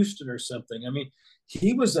in Houston or something. I mean,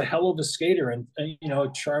 he was a hell of a skater and a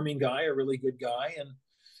charming guy, a really good guy, and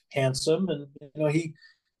handsome, and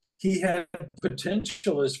he had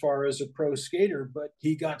potential as far as a pro skater, but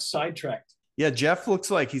he got sidetracked. Yeah, Jeff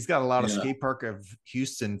looks like he's got a lot of skate park of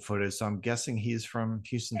Houston footage, so I'm guessing he's from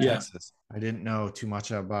Houston, Texas. I didn't know too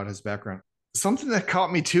much about his background. Something that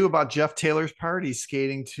caught me too about Jeff Taylor's part, he's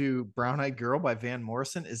skating to Brown Eyed Girl by Van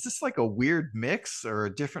Morrison. Is this like a weird mix or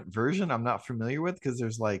a different version I'm not familiar with? Because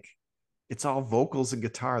there's like, it's all vocals and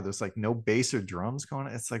guitar. There's like no bass or drums going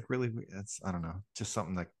on. It's like really, I don't know, just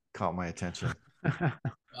something that caught my attention.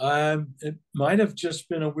 It might have just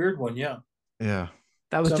been a weird one. Yeah. Yeah.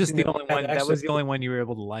 That was just the only one. That was the only one you were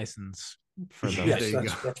able to license for those.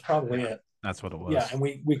 Yes, that's probably it. That's what it was. Yeah, and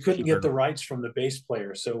we couldn't get the rights from the bass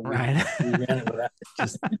player, so we ran it with that.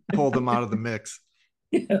 Just pulled them out of the mix.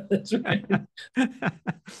 Yeah, that's right.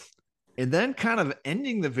 And then kind of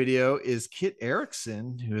ending the video is Kit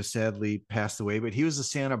Erickson, who has sadly passed away, but he was a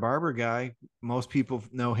Santa Barbara guy. Most people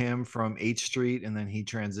know him from H Street, and then he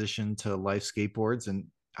transitioned to Life Skateboards. And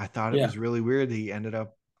I thought it was really weird he ended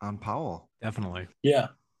up on Powell. Definitely. Yeah,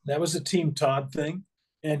 that was a Team Todd thing.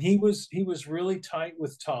 And he was really tight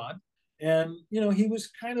with Todd. And, he was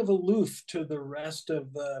kind of aloof to the rest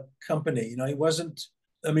of the company. He wasn't,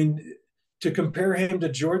 to compare him to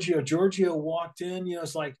Giorgio walked in,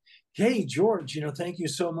 it's like, hey, George, thank you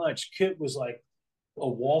so much. Kit was like a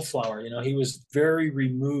wallflower. He was very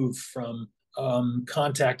removed from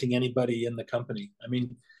contacting anybody in the company. I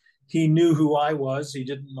mean, he knew who I was. He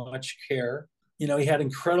didn't much care. You know, he had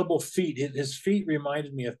incredible feet. His feet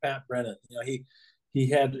reminded me of Pat Brennan. You know, he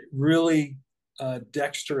had really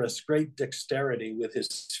great dexterity with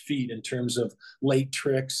his feet in terms of late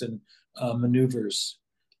tricks and maneuvers.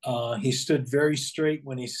 He stood very straight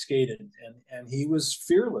when he skated, and he was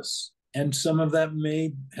fearless. And some of that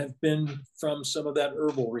may have been from some of that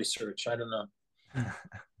herbal research. I don't know.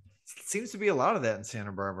 Seems to be a lot of that in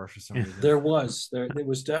Santa Barbara for some reason. There was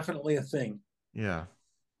definitely a thing. Yeah.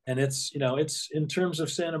 And it's, you know, it's in terms of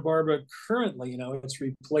Santa Barbara currently, you know, it's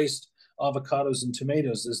replaced avocados and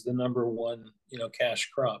tomatoes as the number one, you know, cash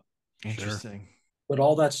crop. Interesting. But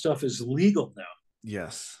all that stuff is legal now.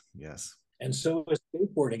 Yes. Yes. And so is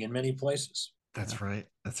skateboarding in many places. That's right.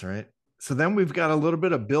 That's right. So then we've got a little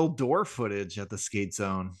bit of Bill Dorr footage at the skate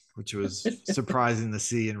zone, which was surprising to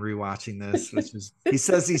see in rewatching this, which is, he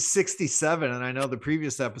says he's 67. And I know the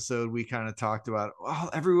previous episode, we kind of talked about,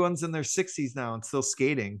 well, everyone's in their 60s now and still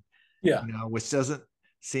skating, Yeah. you know, which doesn't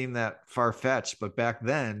seem that far fetched. But back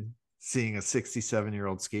then, seeing a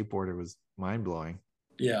 67-year-old skateboarder was mind blowing.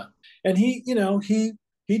 Yeah. And he, you know, he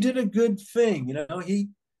did a good thing. You know, he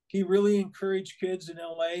really encouraged kids in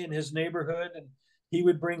LA in his neighborhood, and he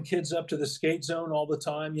would bring kids up to the skate zone all the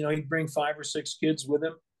time. You know, he'd bring 5 or 6 kids with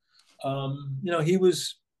him. You know,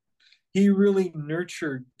 he really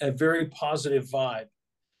nurtured a very positive vibe,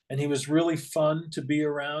 and he was really fun to be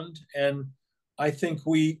around. And I think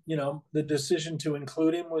you know, the decision to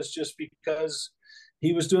include him was just because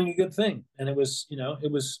he was doing a good thing. And it was, you know,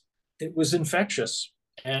 it was infectious,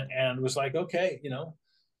 and it was like, okay, you know,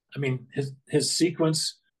 I mean, his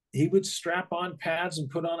sequence, he would strap on pads and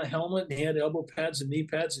put on a helmet, and he had elbow pads and knee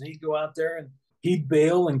pads, and he'd go out there and he'd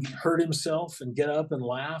bail and hurt himself and get up and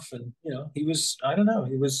laugh. And, you know, he was, I don't know,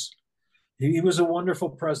 he was a wonderful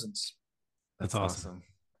presence. That's awesome.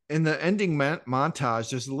 In the ending montage,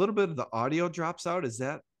 there's a little bit of the audio drops out. Is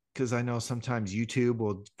that because I know sometimes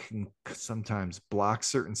YouTube can sometimes block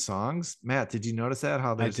certain songs? Matt, did you notice that?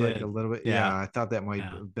 How there's like a little bit? Yeah, I thought that might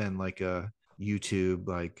have been like a YouTube,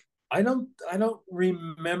 like. I don't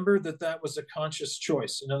remember that was a conscious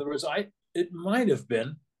choice. In other words, it might have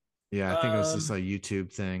been. Yeah, I think it was just a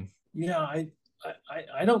YouTube thing. Yeah, I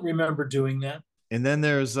don't remember doing that. And then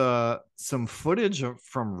there's some footage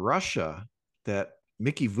from Russia that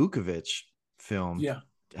Mickey Vukovic filmed. Yeah.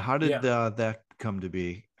 How did that come to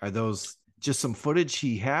be? Are those just some footage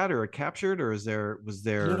he had or captured, or was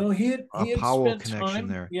there he had Powell spent connection time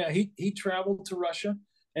there? Yeah, he traveled to Russia,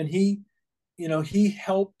 and he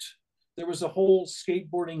helped. There was a whole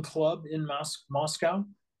skateboarding club in Moscow,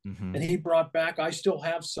 and he brought back, I still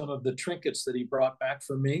have some of the trinkets that he brought back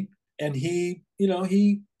for me. And his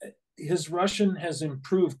Russian has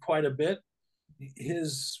improved quite a bit.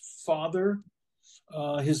 His father,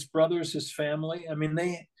 his brothers, his family, I mean,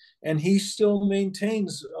 he still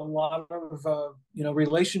maintains a lot of,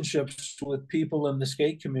 relationships with people in the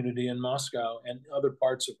skate community in Moscow and other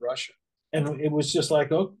parts of Russia. And it was just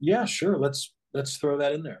like, oh yeah, sure. Let's throw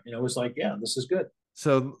that in there. You know, it was like, yeah, this is good.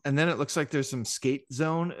 So, and then it looks like there's some skate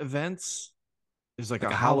zone events. There's like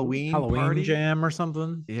a Halloween party jam or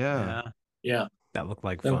something. Yeah. That looked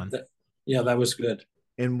like fun. That was good.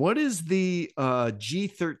 And what is the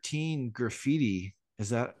G13 graffiti?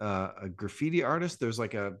 Is that a graffiti artist? There's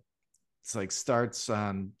like it's like starts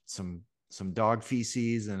on some dog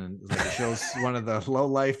feces, and like it shows one of the Low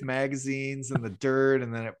Life magazines in the dirt,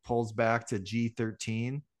 and then it pulls back to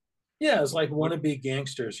G13. Yeah, it's like wannabe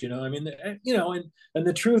gangsters, you know. I mean, you know, and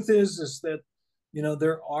the truth is that, you know,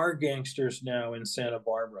 there are gangsters now in Santa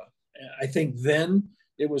Barbara. I think then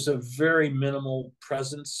it was a very minimal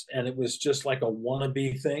presence, and it was just like a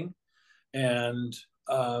wannabe thing. And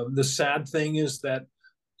the sad thing is that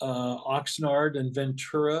Oxnard and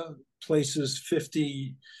Ventura, places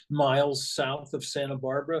 50 miles south of Santa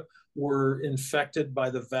Barbara, were infected by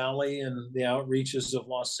the valley and the outreaches of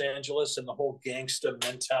Los Angeles, and the whole gangsta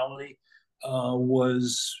mentality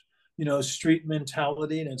was, you know, street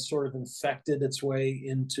mentality, and it sort of infected its way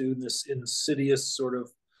into this insidious sort of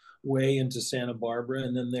way into Santa Barbara.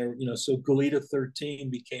 And then there, you know, so Goleta 13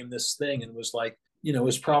 became this thing, and was like, you know, it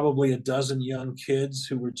was probably a dozen young kids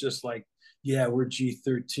who were just like, yeah, we're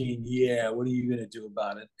G13. Yeah, what are you going to do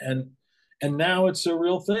about it? And now it's a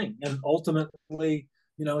real thing. And ultimately,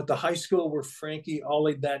 you know, at the high school where Frankie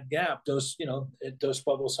ollied that gap, at Dos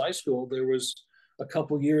Bubbles High School, there was a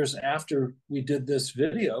couple years after we did this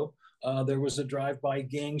video, there was a drive-by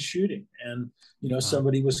gang shooting, and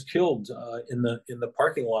somebody was killed in the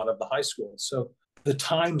parking lot of the high school. So the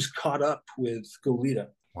times caught up with Goleta.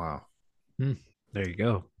 Wow. There you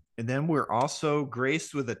go. And then we're also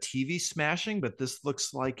graced with a TV smashing, but this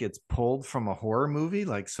looks like it's pulled from a horror movie.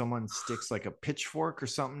 Like someone sticks like a pitchfork or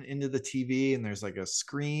something into the TV and there's like a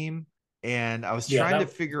scream. And I was trying to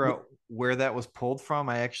figure out where that was pulled from.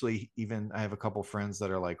 I have a couple friends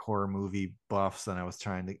that are like horror movie buffs, and I was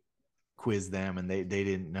trying to quiz them and they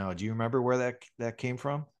didn't know. Do you remember where that came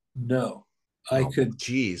from? No, I could.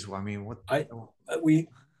 Geez. Well, I mean, what? We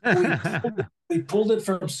pulled it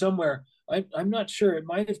from somewhere. I'm not sure. It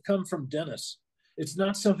might have come from Dennis. It's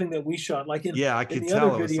not something that we shot. Like in I could in the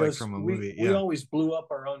tell other it was videos, like from a movie. we always blew up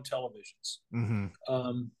our own televisions. Mm-hmm.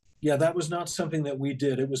 That was not something that we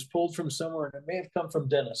did. It was pulled from somewhere, and it may have come from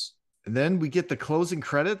Dennis. And then we get the closing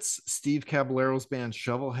credits. Steve Caballero's band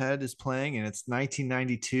Shovelhead is playing, and it's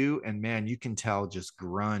 1992. And man, you can tell just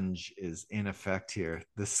grunge is in effect here.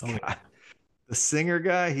 This guy, the singer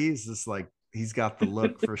guy, he's just like, he's got the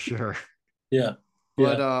look for sure. Yeah.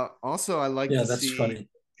 But also I like to that's see, funny.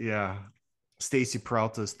 Stacy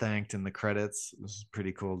Peralta's thanked in the credits. This is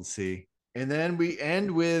pretty cool to see. And then we end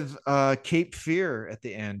with Cape Fear at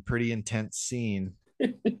the end. Pretty intense scene.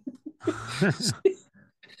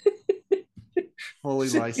 Fully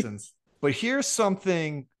licensed. But here's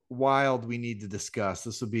something wild we need to discuss.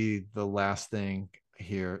 This will be the last thing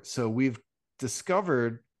here. So we've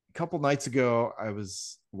discovered a couple nights ago, I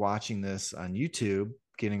was watching this on YouTube,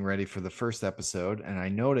 getting ready for the first episode, and I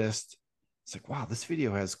noticed it's like, wow, this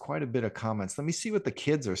video has quite a bit of comments. Let me see what the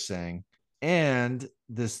kids are saying. And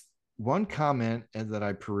this one comment that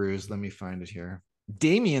I perused, let me find it here.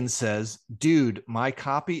 Damien says, dude, my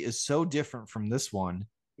copy is so different from this one.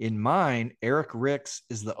 In mine, Eric Ricks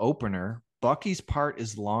is the opener. Bucky's part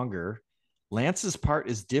is longer. Lance's part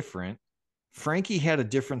is different. Frankie had a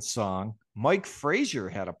different song. Mike Frazier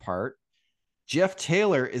had a part. Jeff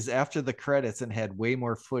Taylor is after the credits and had way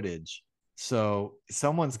more footage. So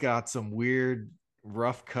someone's got some weird,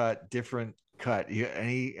 rough cut, different cut.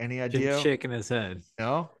 Any idea? Jim's shaking his head.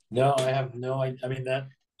 No, I have no idea.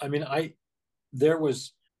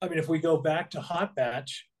 If we go back to Hot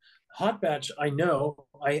Batch, I know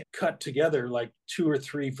I cut together like 2 or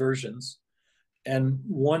 3 versions, and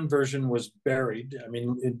one version was buried.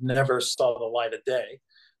 It never saw the light of day.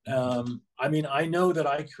 I know that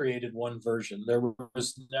I created one version. There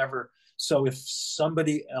was never. So if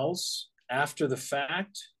somebody else after the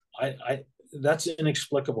fact, I that's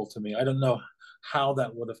inexplicable to me. I don't know how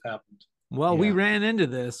that would have happened. Well, we ran into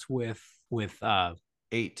this with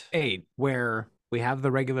 8, where we have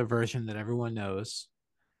the regular version that everyone knows.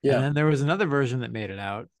 Yeah. And then there was another version that made it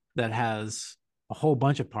out that has a whole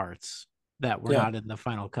bunch of parts that were not in the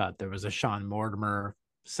final cut. There was a Sean Mortimer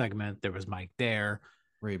segment. There was Mike Dare.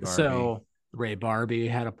 Ray Barbie. So Ray Barbie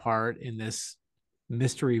had a part in this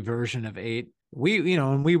mystery version of 8.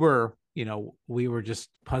 We were just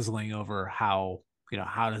puzzling over how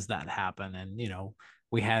does that happen? And,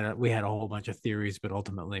 we had a whole bunch of theories, but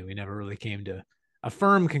ultimately we never really came to a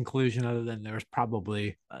firm conclusion other than there's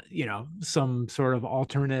probably, some sort of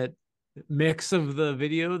alternate mix of the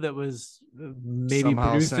video that was maybe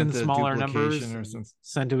somehow produced in smaller numbers, or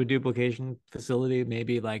sent to a duplication facility,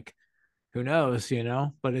 maybe, like, who knows,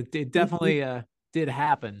 but it definitely did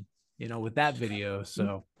happen, with that video.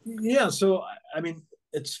 So,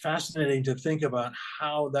 it's fascinating to think about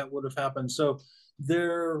how that would have happened. So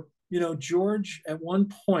there, George, at one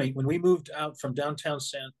point when we moved out from downtown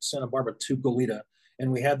Santa Barbara to Goleta,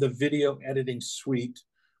 and we had the video editing suite,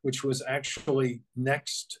 which was actually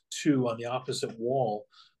next to, on the opposite wall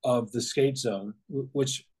of the skate zone,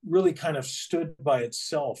 which really kind of stood by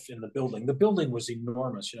itself in the building. The building was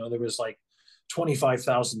enormous. There was like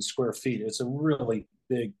 25,000 square feet. It's a really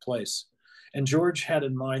big place. And George had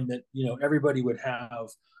in mind that, everybody would have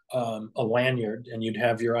a lanyard, and you'd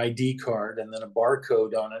have your ID card and then a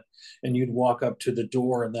barcode on it. And you'd walk up to the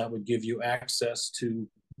door, and that would give you access to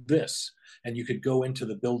this. And you could go into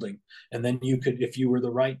the building. And then you could, if you were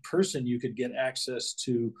the right person, you could get access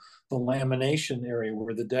to the lamination area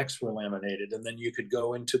where the decks were laminated. And then you could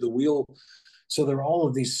go into the wheel. So there are all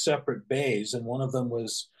of these separate bays. And one of them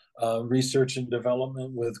was research and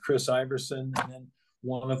development with Chris Iverson. And then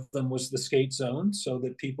one of them was the skate zone, so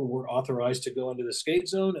that people were authorized to go into the skate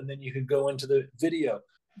zone, and then you could go into the video.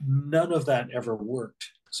 None of that ever worked.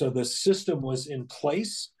 So the system was in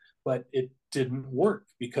place, but it didn't work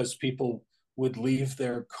because people would leave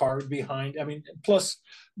their card behind. Plus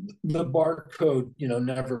the barcode,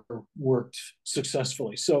 never worked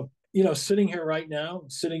successfully. So, sitting here right now,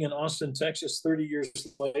 sitting in Austin, Texas, 30 years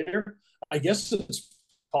later, I guess it's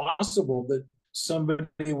possible that somebody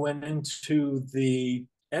went into the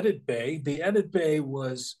edit bay. The edit bay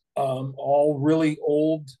was all really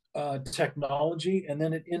old technology, and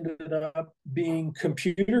then it ended up being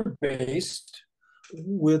computer based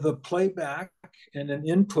with a playback and an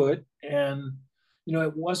input. And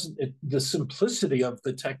it wasn't the simplicity of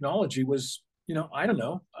the technology was, I don't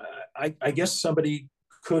know. I guess somebody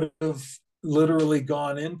could have literally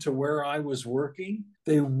gone into where I was working.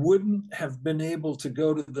 They wouldn't have been able to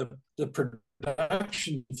go to the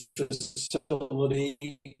production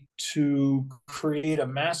facility to create a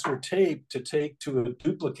master tape to take to a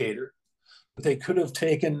duplicator. But they could have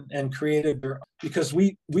taken and created because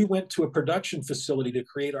we went to a production facility to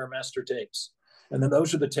create our master tapes. And then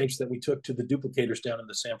those are the tapes that we took to the duplicators down in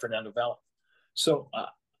the San Fernando Valley. So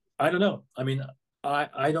I don't know. I mean,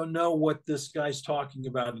 I don't know what this guy's talking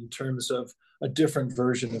about in terms of a different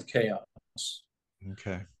version of chaos.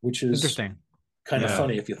 Okay. Which is interesting. Kind of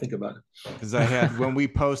funny if you think about it. Because I had, when we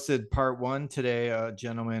posted part 1 today, a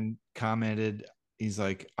gentleman commented, he's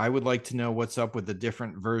like, I would like to know what's up with the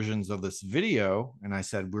different versions of this video. And I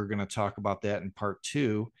said, we're going to talk about that in part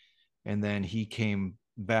 2. And then he came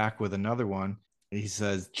back with another one. He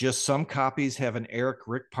says, just some copies have an Eric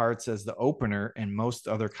Rick parts as the opener, and most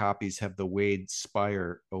other copies have the Wade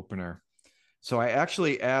Spire opener. So I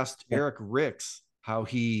actually asked Eric Ricks how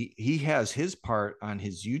he has his part on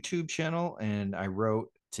his YouTube channel, and I wrote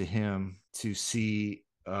to him to see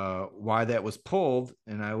why that was pulled,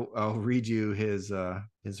 and I'll read you his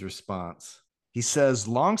response. He says,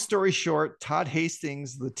 long story short, Todd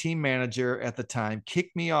Hastings, the team manager at the time,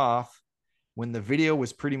 kicked me off when the video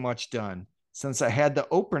was pretty much done. Since I had the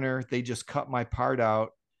opener, they just cut my part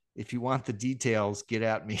out. If you want the details, get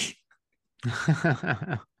at me.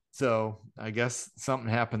 So I guess something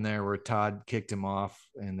happened there where Todd kicked him off,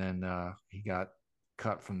 and then he got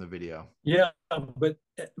cut from the video. Yeah, but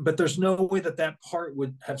there's no way that part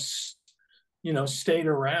would have, stayed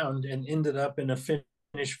around and ended up in a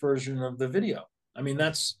finished version of the video. I mean,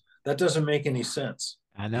 that doesn't make any sense.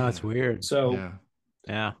 I know, it's weird. So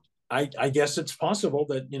yeah. I guess it's possible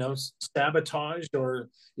that, sabotage, or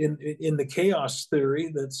in the chaos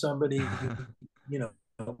theory that somebody,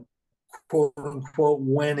 quote unquote,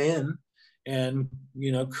 went in and,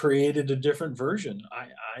 created a different version.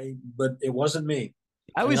 But it wasn't me.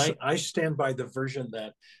 I stand by the version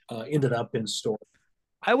that ended up in store.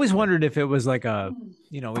 I always wondered if it was like a,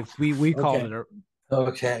 if we called it.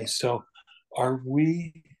 Okay. So are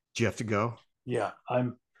we? Do you have to go? Yeah,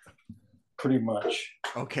 I'm pretty much.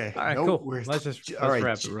 Okay. All right, cool. Let's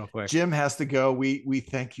wrap it real quick. Jim has to go. We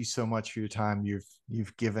thank you so much for your time.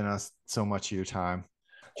 You've given us so much of your time.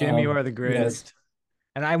 Jim, you are the greatest. Yes.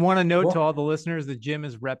 And I want to note to all the listeners that Jim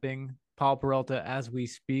is repping Paul Peralta as we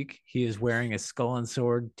speak. He is wearing a Skull and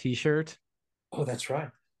Sword t-shirt. Oh, that's right.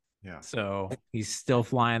 Yeah. So he's still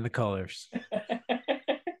flying the colors.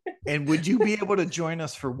 And would you be able to join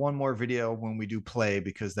us for one more video when we do play?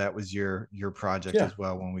 Because that was your project as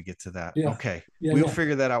well when we get to that. Yeah. Okay. Yeah, we'll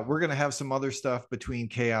figure that out. We're going to have some other stuff between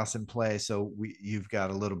chaos and play. So you've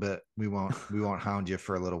got a little bit, we won't hound you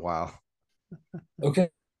for a little while. Okay.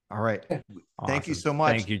 All right. Awesome. Thank you so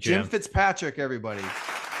much. Thank you, Jim Fitzpatrick, everybody.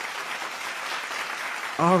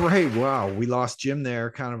 All right. Wow. We lost Jim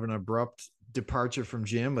there. Kind of an abrupt departure from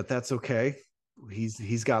Jim, but that's okay.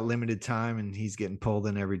 He's got limited time and he's getting pulled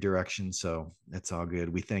in every direction. So that's all good.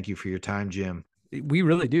 We thank you for your time, Jim. We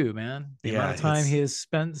really do, man. The amount of time he has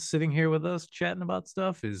spent sitting here with us chatting about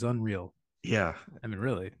stuff is unreal. Yeah. I mean,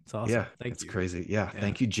 really, it's awesome. Yeah. It's crazy. Yeah.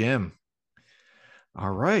 Thank you, Jim.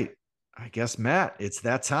 All right. I guess, Matt, it's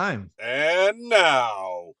that time. And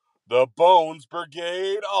now, the Bones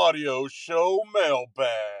Brigade Audio Show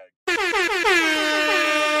mailbag.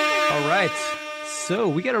 All right. So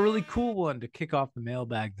we got a really cool one to kick off the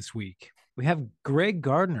mailbag this week. We have Greg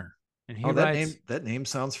Gardner. And he writes, that name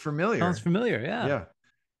sounds familiar. Sounds familiar, yeah. Yeah.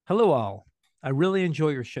 Hello, all. I really enjoy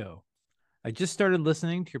your show. I just started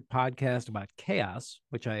listening to your podcast about chaos,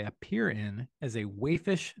 which I appear in as a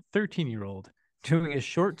waifish 13-year-old doing a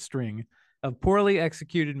short string of poorly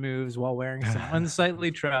executed moves while wearing some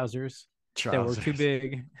unsightly trousers that were too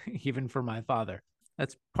big, even for my father.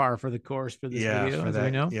 That's par for the course for this video, as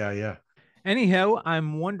we know. Yeah. Anyhow,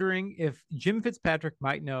 I'm wondering if Jim Fitzpatrick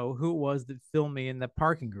might know who it was that filmed me in the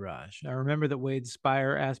parking garage. I remember that Wade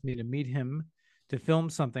Spire asked me to meet him to film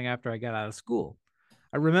something after I got out of school.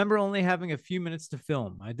 I remember only having a few minutes to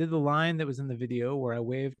film. I did the line that was in the video where I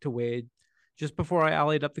waved to Wade just before I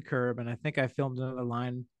ollied up the curb, and I think I filmed another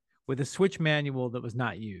line with a switch manual that was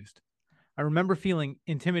not used. I remember feeling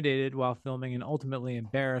intimidated while filming and ultimately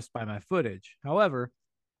embarrassed by my footage. However,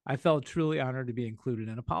 I felt truly honored to be included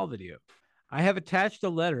in a Paul video. I have attached a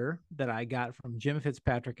letter that I got from Jim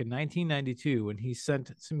Fitzpatrick in 1992 when he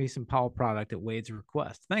sent me some Powell product at Wade's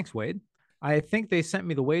request. Thanks, Wade. I think they sent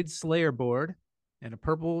me the Wade Slayer board and a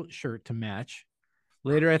purple shirt to match.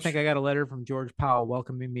 Later, I think I got a letter from George Powell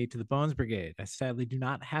welcoming me to the Bones Brigade. I sadly do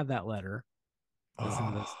not have that letter.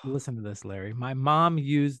 Listen to this. Listen to this, Larry. My mom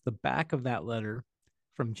used the back of that letter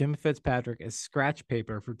from Jim Fitzpatrick as scratch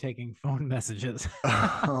paper for taking phone messages.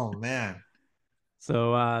 Oh, man.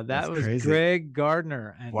 So that was crazy. Greg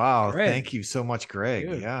Gardner. And wow. Greg, thank you so much, Greg.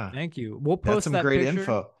 dude, yeah. Thank you. We'll post some that great picture.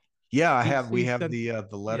 info. Yeah, we have the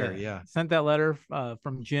letter. Yeah. Sent that letter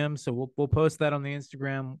from Jim. So we'll post that on the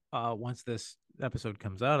Instagram once this episode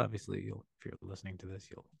comes out. Obviously, if you're listening to this,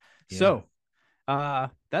 you'll. Yeah. So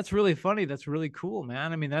that's really funny. That's really cool,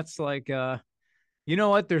 man. I mean, that's like you know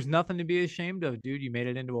what? There's nothing to be ashamed of, dude. You made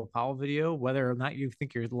it into a Powell video, whether or not you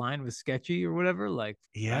think your line was sketchy or whatever. Like,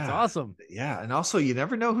 that's awesome. Yeah. And also, you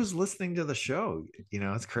never know who's listening to the show. You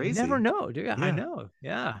know, it's crazy. You never know, dude. Yeah. I know.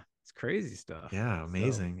 Yeah. It's crazy stuff. Yeah.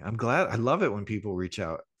 Amazing. So, I'm glad. I love it when people reach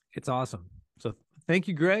out. It's awesome. So thank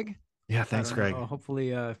you, Greg. Yeah. Thanks, Greg.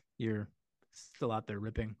 Hopefully you're still out there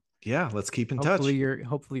ripping. Yeah. Let's keep in touch.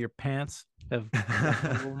 Hopefully your pants have a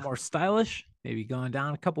little more stylish. Maybe gone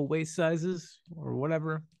down a couple waist sizes or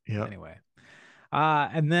whatever. Yeah. Anyway.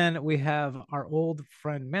 And then we have our old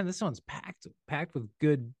friend. Man, this one's packed with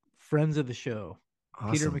good friends of the show.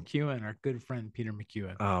 Awesome. Peter McEwen, our good friend Peter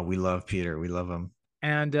McEwen. Oh, we love Peter. We love him.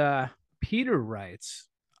 And Peter writes,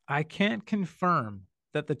 I can't confirm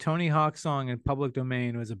that the Tony Hawk song in Public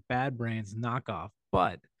Domain was a Bad Brains knockoff,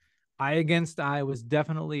 but Eye Against Eye was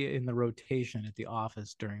definitely in the rotation at the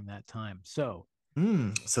office during that time. So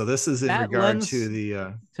this is in regard to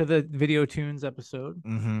the Video Tunes episode.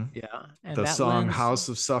 Mm-hmm. Yeah. And the song House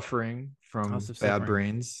of Suffering from Bad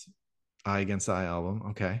Brains, Eye Against Eye album.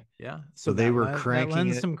 Okay. Yeah. So they were cranking that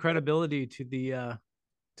lends some credibility to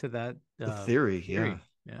that theory.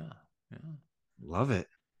 Yeah. Love it.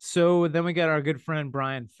 So then we got our good friend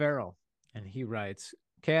Brian Farrell, and he writes,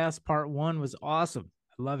 Chaos Part 1 was awesome.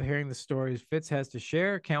 I love hearing the stories Fitz has to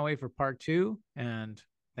share. Can't wait for Part 2. And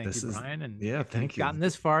thank you, Brian. And thank you. Gotten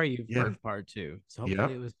this far, you've heard Part 2. So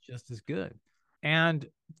hopefully it was just as good. And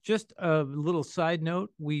just a little side note,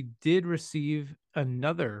 we did receive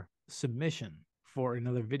another submission for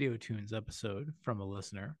another Video Tunes episode from a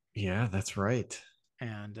listener. Yeah, that's right.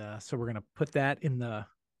 And so we're gonna put that in the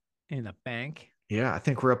bank. Yeah, I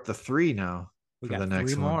think we're up to 3 now. We got the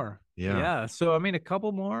next 3 more. Yeah. So I mean, a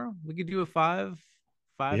couple more. We could do a five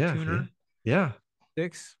tuner. Yeah.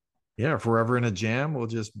 6. Yeah. If we're ever in a jam, we'll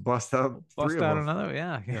just bust out another.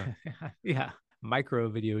 Yeah. Micro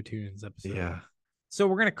Video Tunes episode. Yeah. So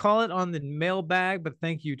we're gonna call it on the mailbag. But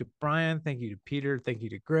thank you to Brian. Thank you to Peter. Thank you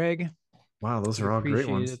to Greg. Wow, those are all great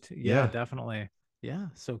ones. Yeah, definitely. Yeah.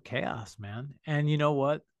 So chaos, man. And you know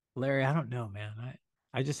what, Larry? I don't know, man.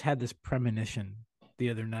 I just had this premonition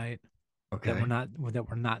the other night that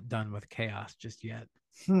we're not done with chaos just yet.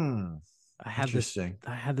 I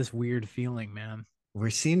had this weird feeling, man.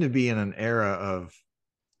 We seem to be in an era of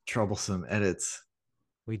troublesome edits.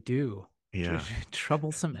 We do. Yeah.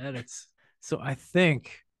 Troublesome edits. So I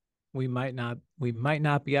think we might not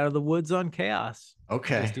be out of the woods on chaos.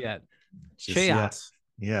 Okay. Just yet. Chaos.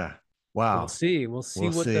 Yeah. Wow. We'll see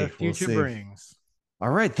what the future brings. All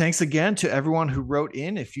right. Thanks again to everyone who wrote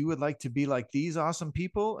in. If you would like to be like these awesome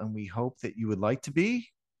people, and we hope that you would like to be,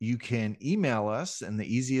 you can email us. And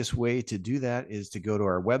the easiest way to do that is to go to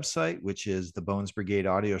our website, which is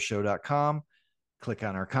thebonesbrigadeaudioshow.com. Click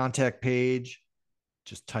on our contact page.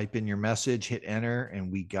 Just type in your message, hit enter,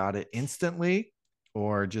 and we got it instantly.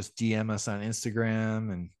 Or just DM us on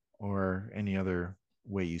Instagram or any other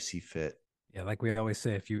way you see fit. Yeah, like we always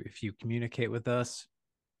say, if you communicate with us,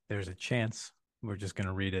 there's a chance we're just going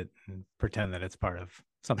to read it and pretend that it's part of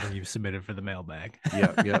something you've submitted for the mailbag.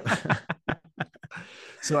 Yep.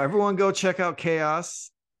 So everyone go check out Chaos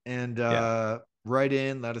and write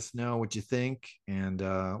in, let us know what you think, and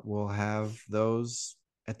we'll have those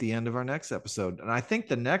at the end of our next episode. And I think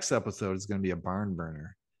the next episode is going to be a barn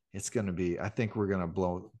burner. It's going to be, I think we're going to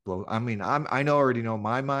blow. I mean, I already know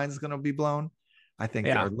my mind's going to be blown. I think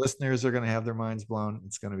our listeners are going to have their minds blown.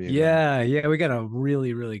 It's going to be we got a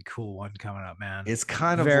really, really cool one coming up, man. It's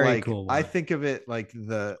kind of very like cool one. I think of it like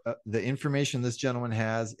the information this gentleman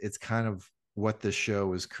has. It's kind of what the show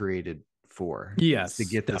was created for. Yes, to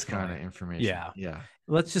get this kind of information. Yeah.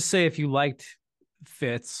 Let's just say if you liked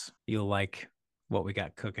Fitz, you'll like what we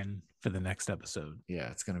got cooking for the next episode.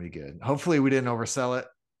 Yeah, it's going to be good. Hopefully, we didn't oversell it.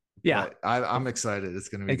 Yeah, I'm excited. It's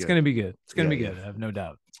going to be. It's going to be good. It's going to be good. I have no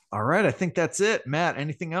doubt. All right. I think that's it. Matt,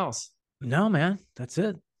 anything else? No, man. That's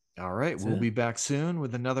it. All right. That's We'll it. be back soon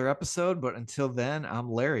with another episode. But until then,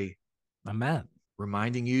 I'm Larry. I'm Matt.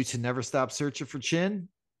 Reminding you to never stop searching for Chin.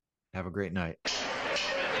 Have a great night.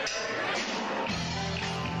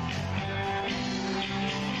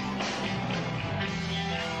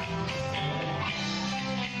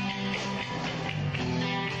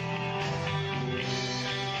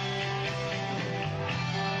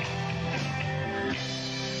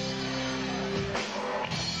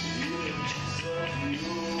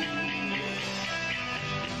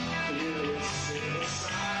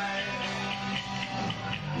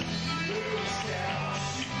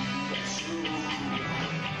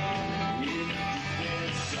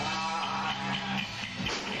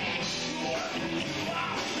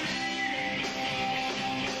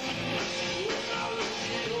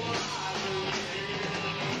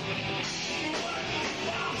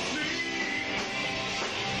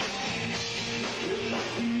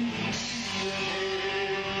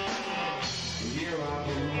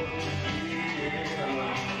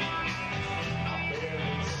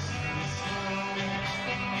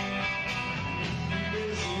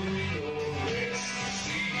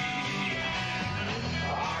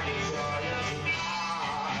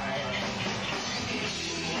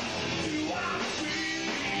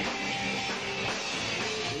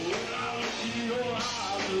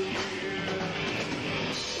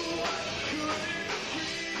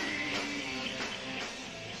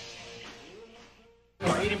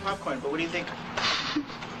 Popcorn, but what do you think?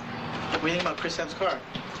 What do you think about Chris Sam's car?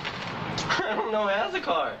 I don't know. He has a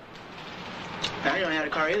car. I don't have a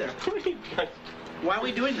car either. Why are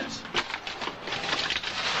we doing this?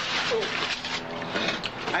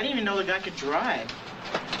 I didn't even know the guy could drive.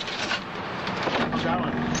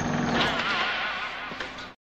 John.